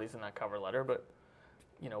personality's in that cover letter, but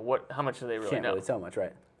how much do they really Can't know? really tell much,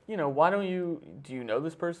 right? Why don't do you know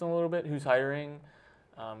this person a little bit? Who's hiring?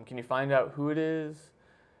 Can you find out who it is?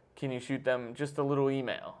 Can you shoot them just a little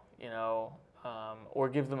email, or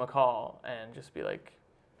give them a call and just be like,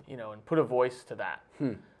 and put a voice to that,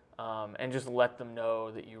 and just let them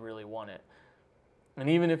know that you really want it. And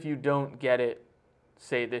even if you don't get it,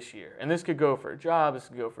 say this year, and this could go for a job, this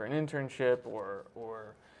could go for an internship,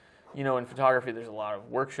 or in photography, there's a lot of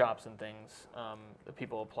workshops and things that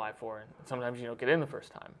people apply for, and sometimes you don't get in the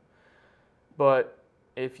first time. But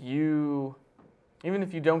even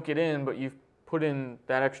if you don't get in, but you've put in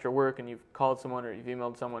that extra work and you've called someone or you've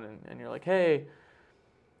emailed someone and you're like, hey,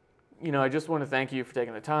 I just want to thank you for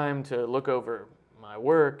taking the time to look over my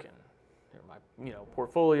work and my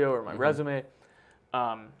portfolio or my resume.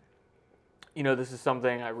 This is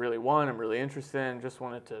something I really want, I'm really interested in, just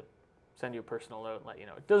wanted to send you a personal note and let you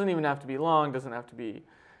know. It doesn't even have to be long, doesn't have to be,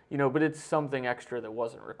 but it's something extra that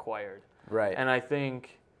wasn't required. Right. And I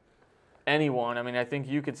think I think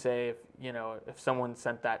you could say if someone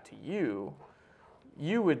sent that to you,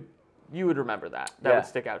 you would remember that. That would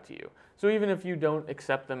stick out to you. So even if you don't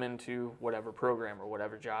accept them into whatever program or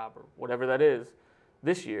whatever job or whatever that is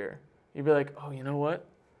this year, you'd be like, oh, you know what?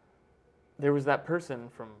 There was that person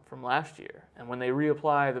from last year. And when they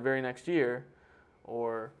reapply the very next year,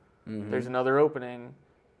 or there's another opening,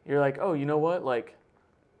 you're like, oh, you know what? Like,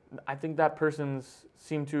 I think that person's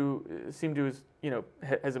seemed to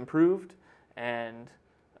has improved, and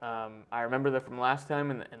I remember that from last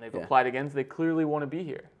time, and they've applied again. So they clearly want to be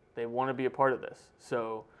here. They want to be a part of this.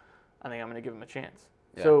 So I think I'm going to give them a chance.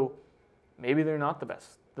 Yeah. So maybe they're not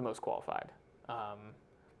the most qualified,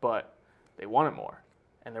 but they want it more,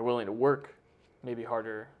 and they're willing to work maybe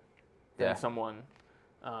harder than someone,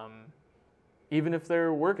 even if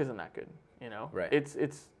their work isn't that good. Right.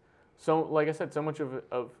 It's so, like I said, so much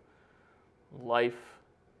of life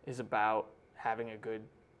is about having a good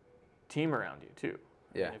team around you too.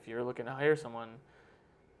 Yeah. And if you're looking to hire someone,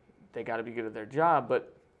 they got to be good at their job.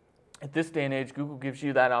 But at this day and age, Google gives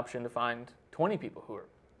you that option to find 20 people who are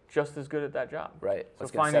just as good at that job. Right. So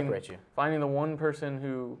What's going to separate you? Finding the one person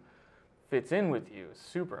who fits in with you is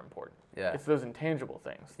super important. Yeah. It's those intangible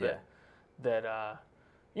things that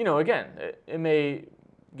again, it may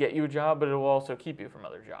get you a job, but it will also keep you from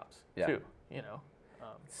other jobs too.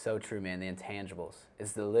 So true, man. The intangibles.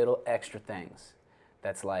 It's the little extra things.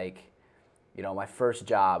 That's like, my first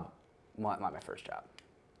job, not my first job,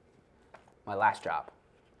 my last job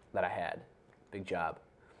that I had, big job.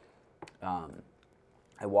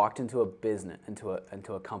 I walked into a business,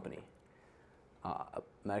 into a company, a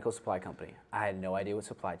medical supply company. I had no idea what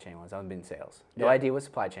supply chain was. I've been in sales. No idea what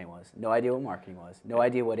supply chain was. No idea what marketing was. No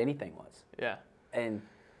idea what anything was. Yeah. And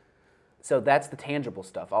so that's the tangible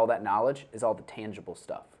stuff. All that knowledge is all the tangible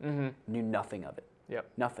stuff. Knew nothing of it. Yep.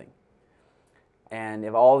 Nothing. And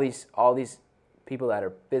if all these people that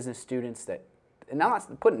are business students that and I'm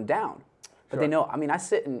not putting it down, but they Sure. know. I mean, I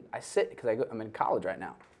sit because I'm in college right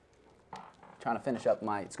now, trying to finish up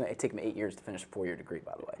it's going to take me 8 years to finish a 4-year degree,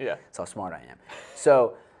 by the way. Yeah. That's how smart I am.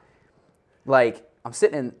 So, like, I'm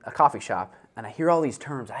sitting in a coffee shop, and I hear all these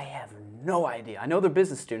terms. I have no idea. I know they're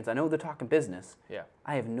business students. I know they're talking business. Yeah.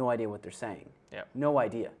 I have no idea what they're saying. Yeah. No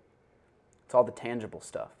idea. It's all the tangible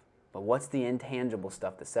stuff. But what's the intangible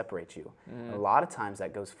stuff that separates you? And a lot of times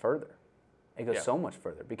that goes further. It goes so much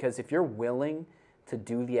further. Because if you're willing to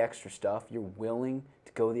do the extra stuff, you're willing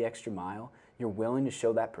to go the extra mile, you're willing to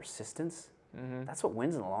show that persistence, that's what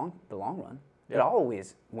wins in the long run. Yeah. It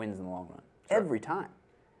always wins in the long run. Sure. Every time.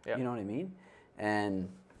 Yeah. You know what I mean? And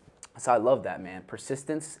so I love that, man.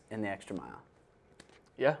 Persistence in the extra mile.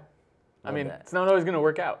 Yeah. I Love mean, that. it's not always going to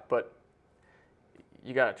work out, but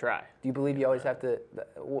you got to try. Do you believe you always have to?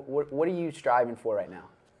 What are you striving for right now?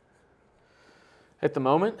 At the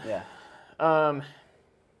moment? Yeah. Oh,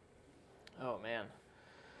 man.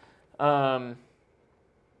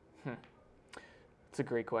 It's a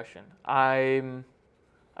great question. I've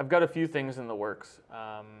got a few things in the works.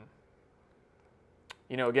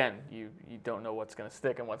 Again, you don't know what's going to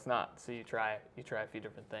stick and what's not, so you try a few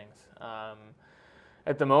different things.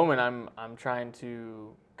 At the moment, I'm trying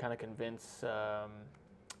to kind of convince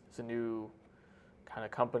it's a new kind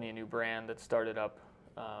of company, a new brand that started up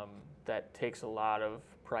that takes a lot of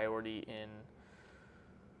priority in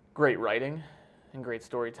great writing and great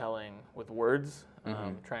storytelling with words.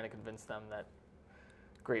 Trying to convince them that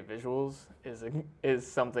great visuals is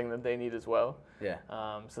something that they need as well. Yeah.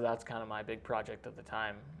 So that's kind of my big project at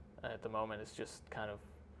the moment is just kind of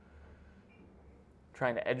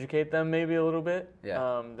trying to educate them maybe a little bit.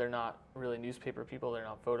 Yeah. They're not really newspaper people. They're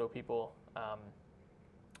not photo people.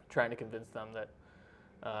 Trying to convince them that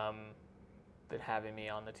that having me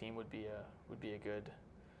on the team would be a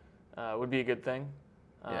good thing.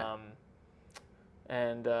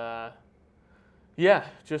 Yeah.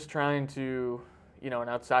 Just trying to, and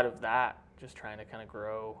outside of that, just trying to kind of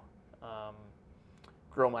grow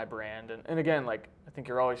my brand. And again, like, I think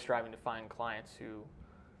you're always striving to find clients who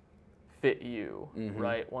fit you,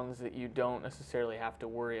 right? Ones that you don't necessarily have to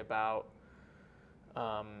worry about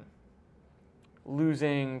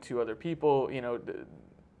losing to other people, the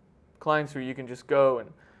clients where you can just go and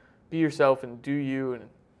be yourself and do you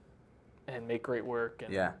and make great work.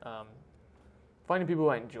 And finding people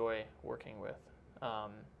I enjoy working with.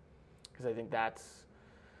 Because I think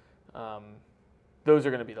those are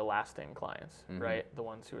going to be the lasting clients, right? The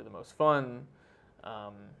ones who are the most fun.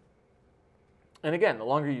 And again, the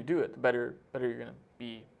longer you do it, the better you're going to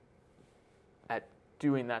be at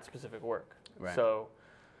doing that specific work. Right. So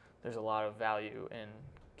there's a lot of value in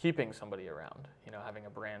keeping somebody around, having a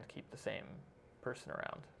brand keep the same person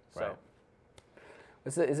around. So. Right.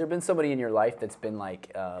 Has there been somebody in your life that's been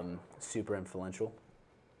like super influential?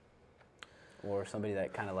 Or somebody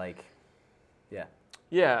that kind of like, yeah.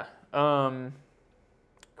 Yeah.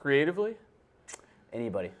 Creatively?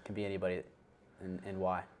 Anybody. Can be anybody. And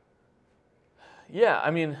why? Yeah,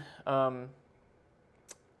 I mean, I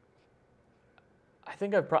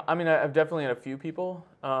think I've definitely had a few people.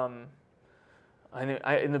 In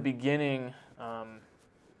the beginning,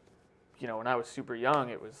 when I was super young,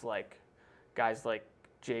 it was like guys like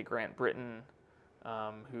J. Grant Britton,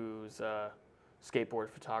 who's a skateboard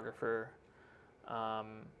photographer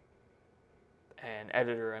and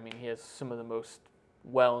editor. I mean, he has some of the most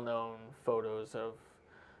well-known photos of,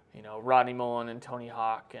 Rodney Mullen and Tony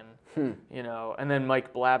Hawk, and and then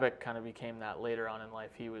Mike Blabick kind of became that later on in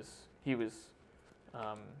life. He was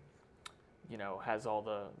has all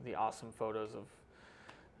the awesome photos of,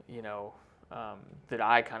 that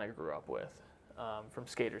I kind of grew up with, from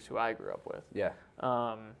skaters who I grew up with. Yeah.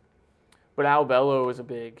 But Al Bello was a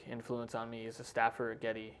big influence on me. He's a staffer at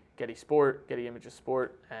Getty Images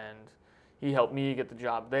Sport, and he helped me get the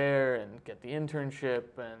job there and get the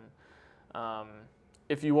internship. And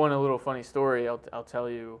if you want a little funny story, I'll tell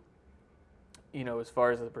you. As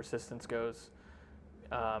far as the persistence goes,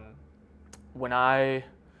 when I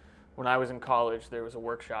was in college, there was a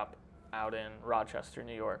workshop out in Rochester,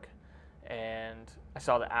 New York, and I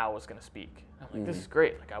saw that Al was going to speak. I'm like, this is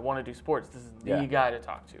great. Like, I want to do sports. This is the guy to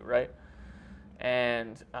talk to, right?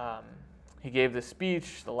 And he gave this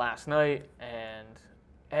speech the last night, and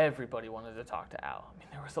everybody wanted to talk to Al. I mean,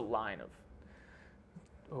 there was a line of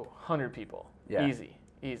 100 people. Yeah. Easy.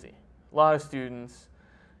 A lot of students,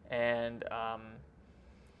 and I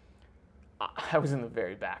was in the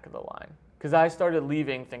very back of the line. Because I started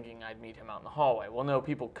leaving thinking I'd meet him out in the hallway. Well, no,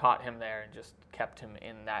 people caught him there and just kept him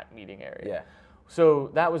in that meeting area. Yeah. So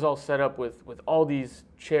that was all set up with all these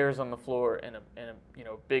chairs on the floor and a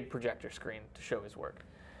big projector screen to show his work.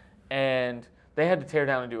 And they had to tear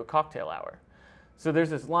down and do a cocktail hour. So there's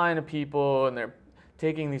this line of people, and they're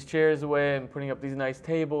taking these chairs away and putting up these nice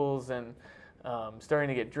tables and starting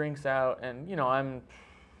to get drinks out. And, you know, I'm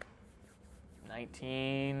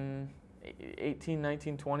 18,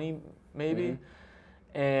 19, 20 maybe.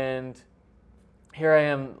 Mm-hmm. And here I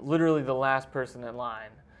am, literally the last person in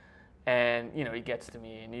line. And, you know, he gets to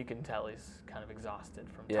me, and you can tell he's kind of exhausted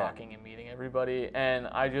from talking and meeting everybody. And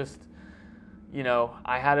I just, you know,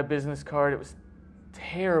 I had a business card. It was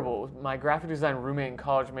terrible. My graphic design roommate in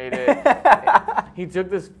college made it. He took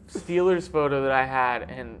this Steelers photo that I had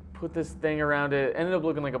and put this thing around it. Ended up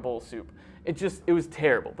looking like a bowl of soup. It was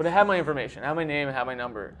terrible. But it had my information. It had my name, it had my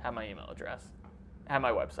number, it had my email address, it had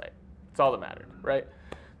my website. It's all that mattered, right?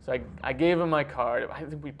 So I gave him my card. I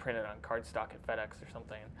think we printed on cardstock at FedEx or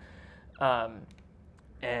something.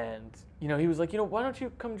 And, you know, he was like, you know, why don't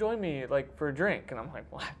you come join me, like, for a drink? And I'm like,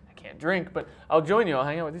 well, I can't drink, but I'll join you. I'll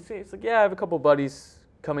hang out with you. He's like, yeah, I have a couple buddies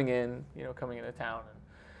coming into town. And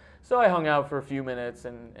so I hung out for a few minutes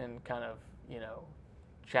and kind of, you know,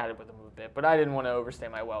 chatted with him a bit. But I didn't want to overstay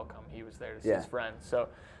my welcome. He was there to see his friends. So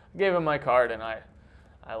I gave him my card, and I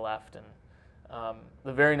left. And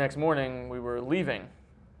the very next morning, we were leaving.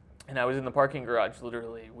 And I was in the parking garage,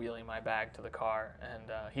 literally wheeling my bag to the car, and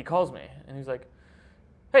he calls me, and he's like,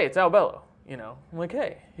 hey, it's Al Bello, you know. I'm like,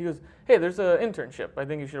 hey. He goes, hey, there's an internship. I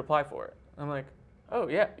think you should apply for it. I'm like, oh,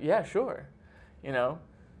 yeah, sure, you know.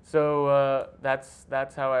 So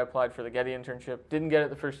that's how I applied for the Getty internship. Didn't get it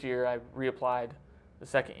the first year. I reapplied the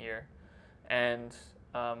second year. And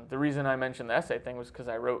the reason I mentioned the essay thing was because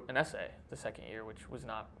I wrote an essay the second year, which was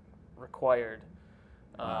not required.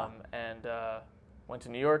 Wow. And went to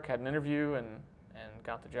New York, had an interview, and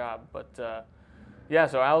got the job. But yeah,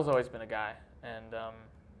 so Al's always been a guy, and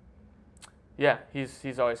yeah,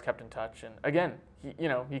 he's always kept in touch. And again,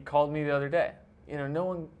 he called me the other day. You know,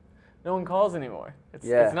 no one calls anymore. It's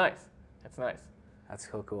nice. It's nice. That's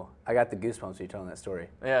so cool. I got the goosebumps when you're telling that story.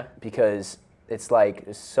 Yeah. Because it's like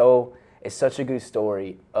it's such a good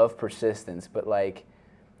story of persistence, but like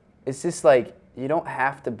it's just like you don't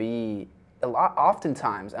have to be.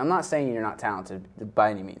 Oftentimes, I'm not saying you're not talented by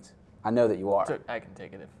any means. I know that you are. So I can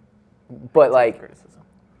take it but like criticism.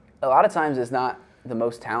 A lot of times it's not the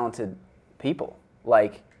most talented people.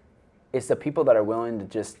 Like it's the people that are willing to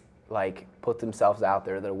just like put themselves out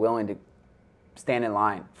there, that are willing to stand in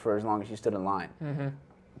line for as long as you stood in line. Mm-hmm.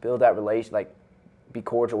 Build that relation, like be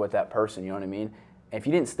cordial with that person, you know what I mean? And if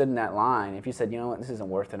you didn't stood in that line, if you said, you know what, this isn't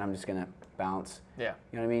worth it, I'm just gonna bounce. Yeah.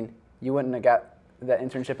 You know what I mean? You wouldn't have got that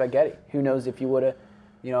internship at Getty. Who knows if you would have,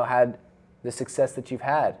 had the success that you've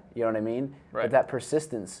had. You know what I mean? Right. But that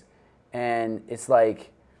persistence, and it's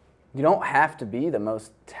like you don't have to be the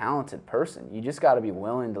most talented person. You just got to be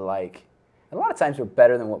willing to like. A lot of times we're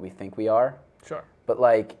better than what we think we are. Sure. But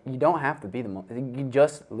like you don't have to be the most. You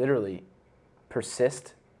just literally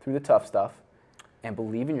persist through the tough stuff, and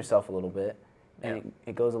believe in yourself a little bit, and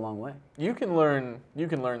it goes a long way. You can learn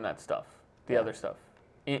that stuff, the other stuff,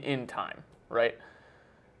 in time, right?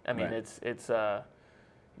 I mean, Right. it's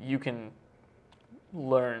you can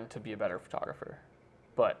learn to be a better photographer,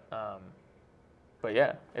 but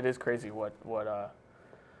yeah, it is crazy what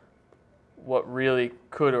really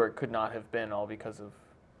could or could not have been all because of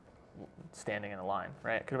standing in a line,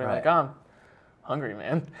 right? It could have been like, oh, I'm hungry,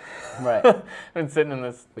 man. Right. I've been sitting in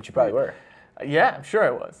this. But you probably were. Yeah, I'm sure I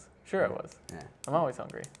was. Sure I was. Yeah. I'm always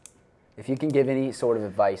hungry. If you can give any sort of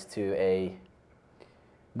advice to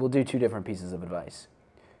we'll do two different pieces of advice.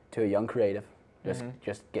 To a young creative,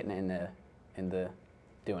 just getting in the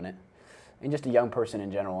doing it, and just a young person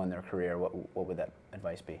in general in their career, what would that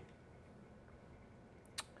advice be?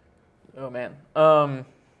 Oh man.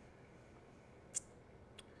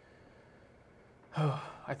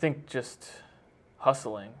 I think just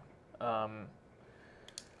hustling. I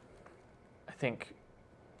think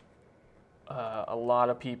a lot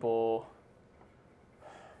of people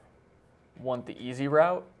want the easy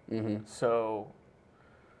route. Mm-hmm. So,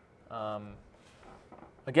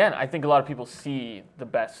 again, I think a lot of people see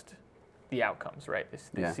the outcomes, right?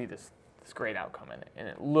 They see this great outcome in it, and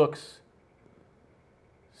it looks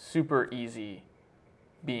super easy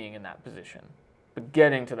being in that position. But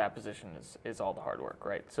getting to that position is all the hard work,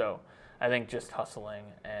 right? So I think just hustling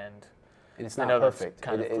and it's not perfect.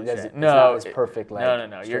 Kind of it's cliche. not as perfect. Like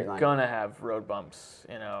No. You're line. gonna have road bumps,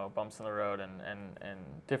 bumps in the road, and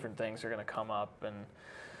different things are gonna come up, and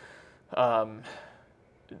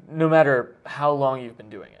no matter how long you've been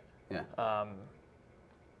doing it. Yeah.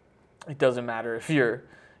 It doesn't matter if you're,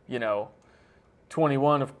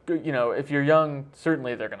 21. If you're young,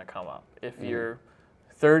 certainly they're gonna come up. If you're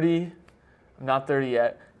 30, I'm not 30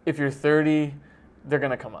 yet. If you're 30, they're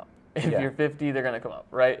gonna come up. If you're 50, they're going to come up,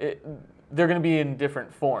 right? They're going to be in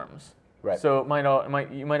different forms. Right. So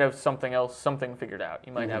you might have something figured out.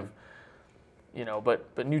 You might have,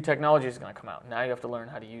 but new technology is going to come out. Now you have to learn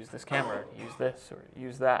how to use this camera, use this or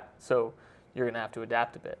use that. So you're going to have to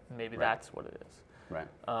adapt a bit. Maybe that's what it is. Right.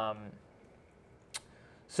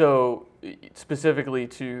 So specifically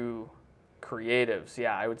to creatives,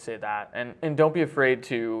 yeah, I would say that. And don't be afraid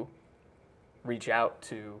to reach out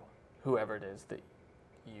to whoever it is that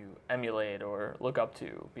you emulate or look up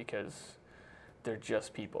to, because they're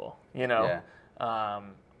just people, Yeah.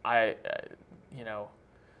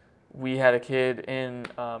 We had a kid in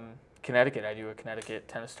Connecticut. I do a Connecticut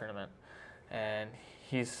tennis tournament, and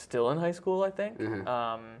he's still in high school, I think.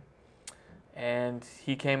 And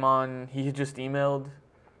he came on. He had just emailed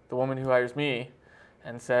the woman who hires me,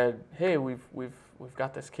 and said, "Hey, we've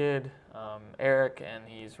got this kid, Eric, and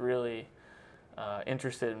he's really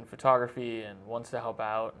interested in photography and wants to help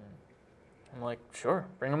out." And I'm like, "Sure,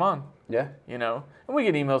 bring him on." Yeah. And we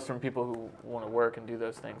get emails from people who want to work and do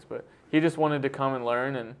those things, but he just wanted to come and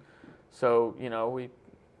learn, and so we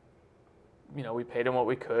paid him what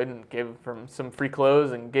we could and gave him some free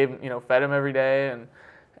clothes and fed him every day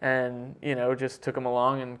and just took him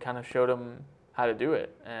along and kind of showed him how to do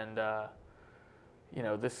it. And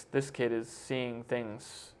this kid is seeing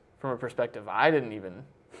things from a perspective I didn't even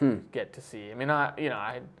get to see. I mean,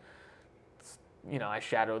 I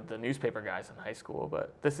shadowed the newspaper guys in high school,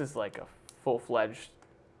 but this is like a full-fledged,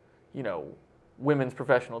 women's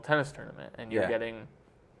professional tennis tournament, and you're getting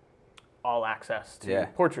all access to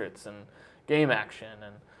portraits and game action,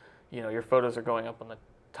 and your photos are going up on the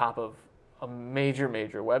top of a major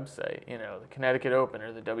website, the Connecticut Open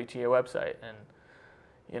or the WTA website, and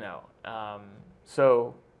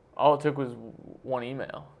so all it took was one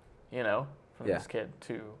email, from this kid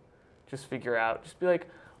to just figure out, just be like,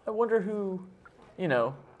 I wonder who,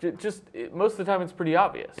 most of the time it's pretty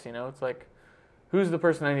obvious, it's like, who's the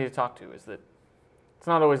person I need to talk to? It's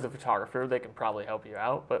not always the photographer. They can probably help you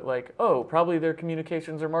out, but like, probably their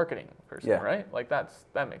communications or marketing person, right? Like that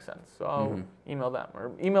makes sense. So I'll email them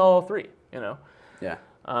or email all three, Yeah.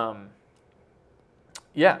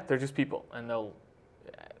 They're just people, and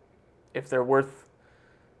if they're worth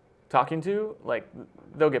talking to, like,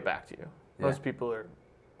 they'll get back to you. Most people are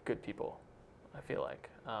good people, I feel like.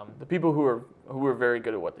 The people who are very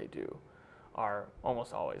good at what they do are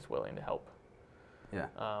almost always willing to help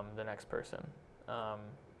the next person.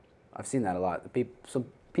 I've seen that a lot. Some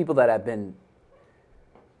people that have been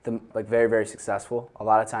very, very successful, a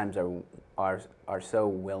lot of times are so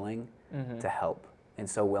willing to help and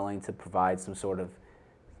so willing to provide some sort of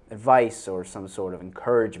advice or some sort of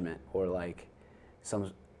encouragement or like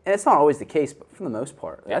some. And it's not always the case, but for the most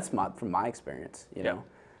part, that's from my experience.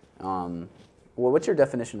 Well, what's your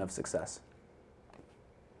definition of success?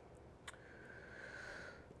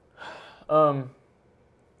 I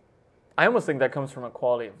almost think that comes from a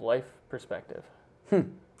quality of life perspective.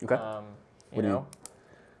 Okay. You know,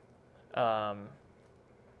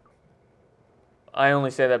 I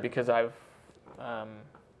only say that because I've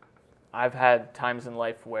had times in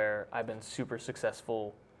life where I've been super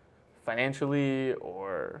successful financially,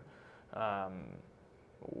 or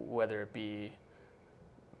whether it be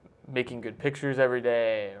making good pictures every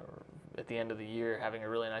day, or at the end of the year having a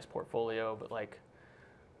really nice portfolio, but like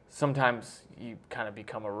sometimes you kind of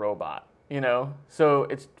become a robot, So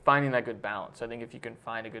it's finding that good balance. I think if you can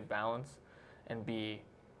find a good balance and be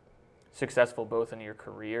successful both in your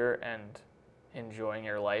career and enjoying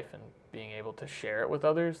your life and being able to share it with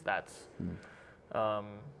others,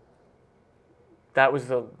 that was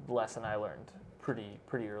the lesson I learned pretty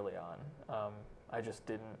early on. I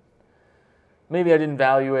just maybe I didn't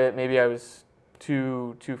value it. Maybe I was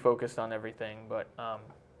too focused on everything. But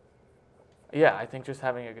I think just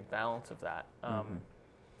having a good balance of that,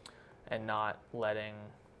 and not letting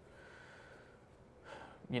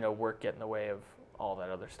work get in the way of all that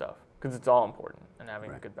other stuff, because it's all important, and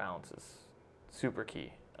having a good balance is super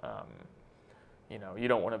key. You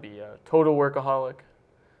don't want to be a total workaholic,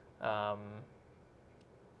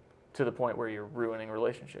 to the point where you're ruining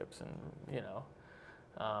relationships, and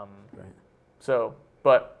So,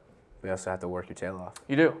 but we also have to work your tail off.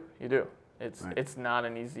 You do. It's not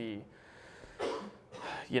an easy,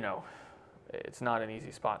 it's not an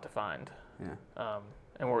easy spot to find. Yeah.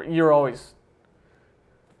 And you're always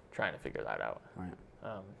trying to figure that out. Right.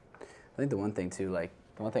 I think the one thing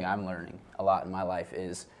I'm learning a lot in my life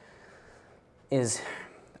is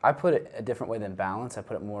I put it a different way than balance. I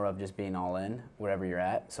put it more of just being all in wherever you're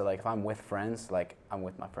at. So like if I'm with friends, like I'm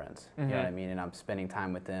with my friends, you know what I mean? And I'm spending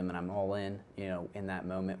time with them and I'm all in, in that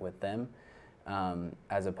moment with them,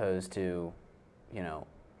 as opposed to,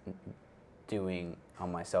 doing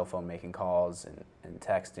on my cell phone, making calls and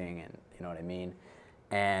texting, and you know what I mean.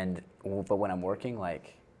 But when I'm working,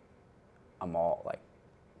 like, I'm all like,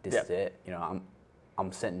 this is it. You know,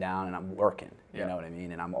 I'm sitting down and I'm working. You know what I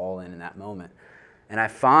mean, and I'm all in that moment. And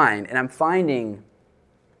I'm finding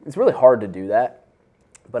it's really hard to do that,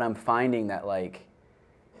 but I'm finding that like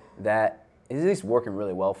that is at least working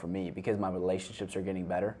really well for me because my relationships are getting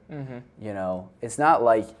better. Mm-hmm. You know, it's not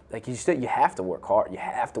like you have to work hard. You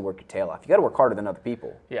have to work your tail off. You got to work harder than other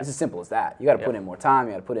people. Yeah. It's as simple as that. You got to put in more time.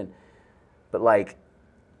 You got to put in, but like,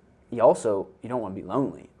 you don't want to be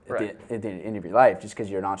lonely at the end of your life just because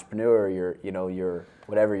you're an entrepreneur. Or you're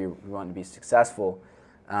whatever you want to be successful.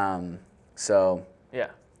 So yeah,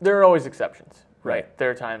 there are always exceptions, right? There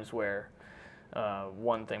are times where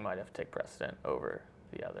one thing might have to take precedent over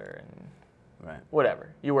the other, and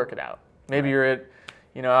whatever, you work it out. Maybe you're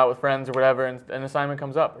out with friends or whatever, and an assignment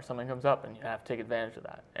comes up or something comes up, and you have to take advantage of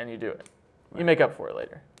that, and you do it. You make up for it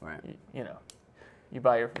later. Right. You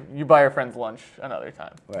buy your friends lunch another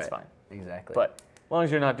time. Right. It's fine. Exactly. But as long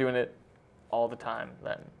as you're not doing it all the time,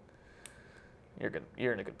 then you're good.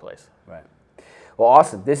 You're in a good place. Right. Well,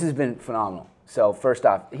 awesome. This has been phenomenal. So first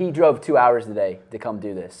off, he drove 2 hours today to come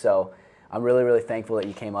do this. So I'm really, really thankful that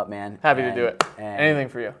you came up, man. Happy to do it. Anything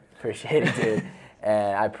for you. Appreciate it, dude.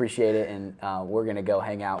 And I appreciate it. And we're going to go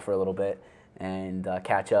hang out for a little bit and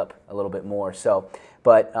catch up a little bit more. So,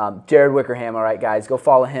 but Jared Wickerham, all right, guys, go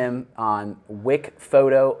follow him on Wick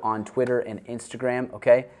Photo on Twitter and Instagram,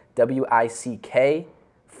 okay? WICK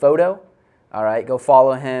Photo. All right, go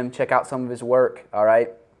follow him. Check out some of his work, all right?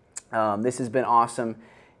 This has been awesome.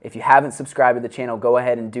 If you haven't subscribed to the channel, go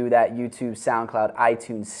ahead and do that. YouTube, SoundCloud,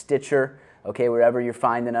 iTunes, Stitcher, okay, wherever you're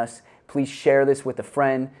finding us. Please share this with a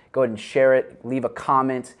friend. Go ahead and share it. Leave a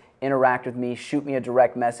comment. Interact with me. Shoot me a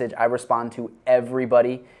direct message. I respond to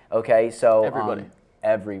everybody, okay? So everybody.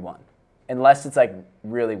 Everyone. Unless it's like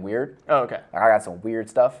really weird. Oh, okay. Like, I got some weird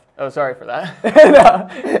stuff. Oh, sorry for that.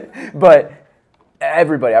 No. But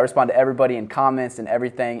everybody. I respond to everybody in comments and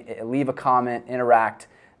everything. Leave a comment. Interact.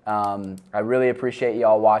 I really appreciate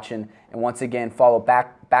y'all watching. And once again, follow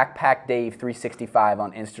Backpack Dave 365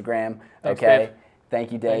 on Instagram. Thanks, okay. Dave.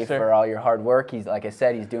 Thank you, Dave, for all your hard work. He's, like I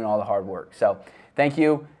said, he's doing all the hard work. So thank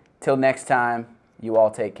you. Till next time, you all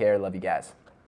take care. Love you guys.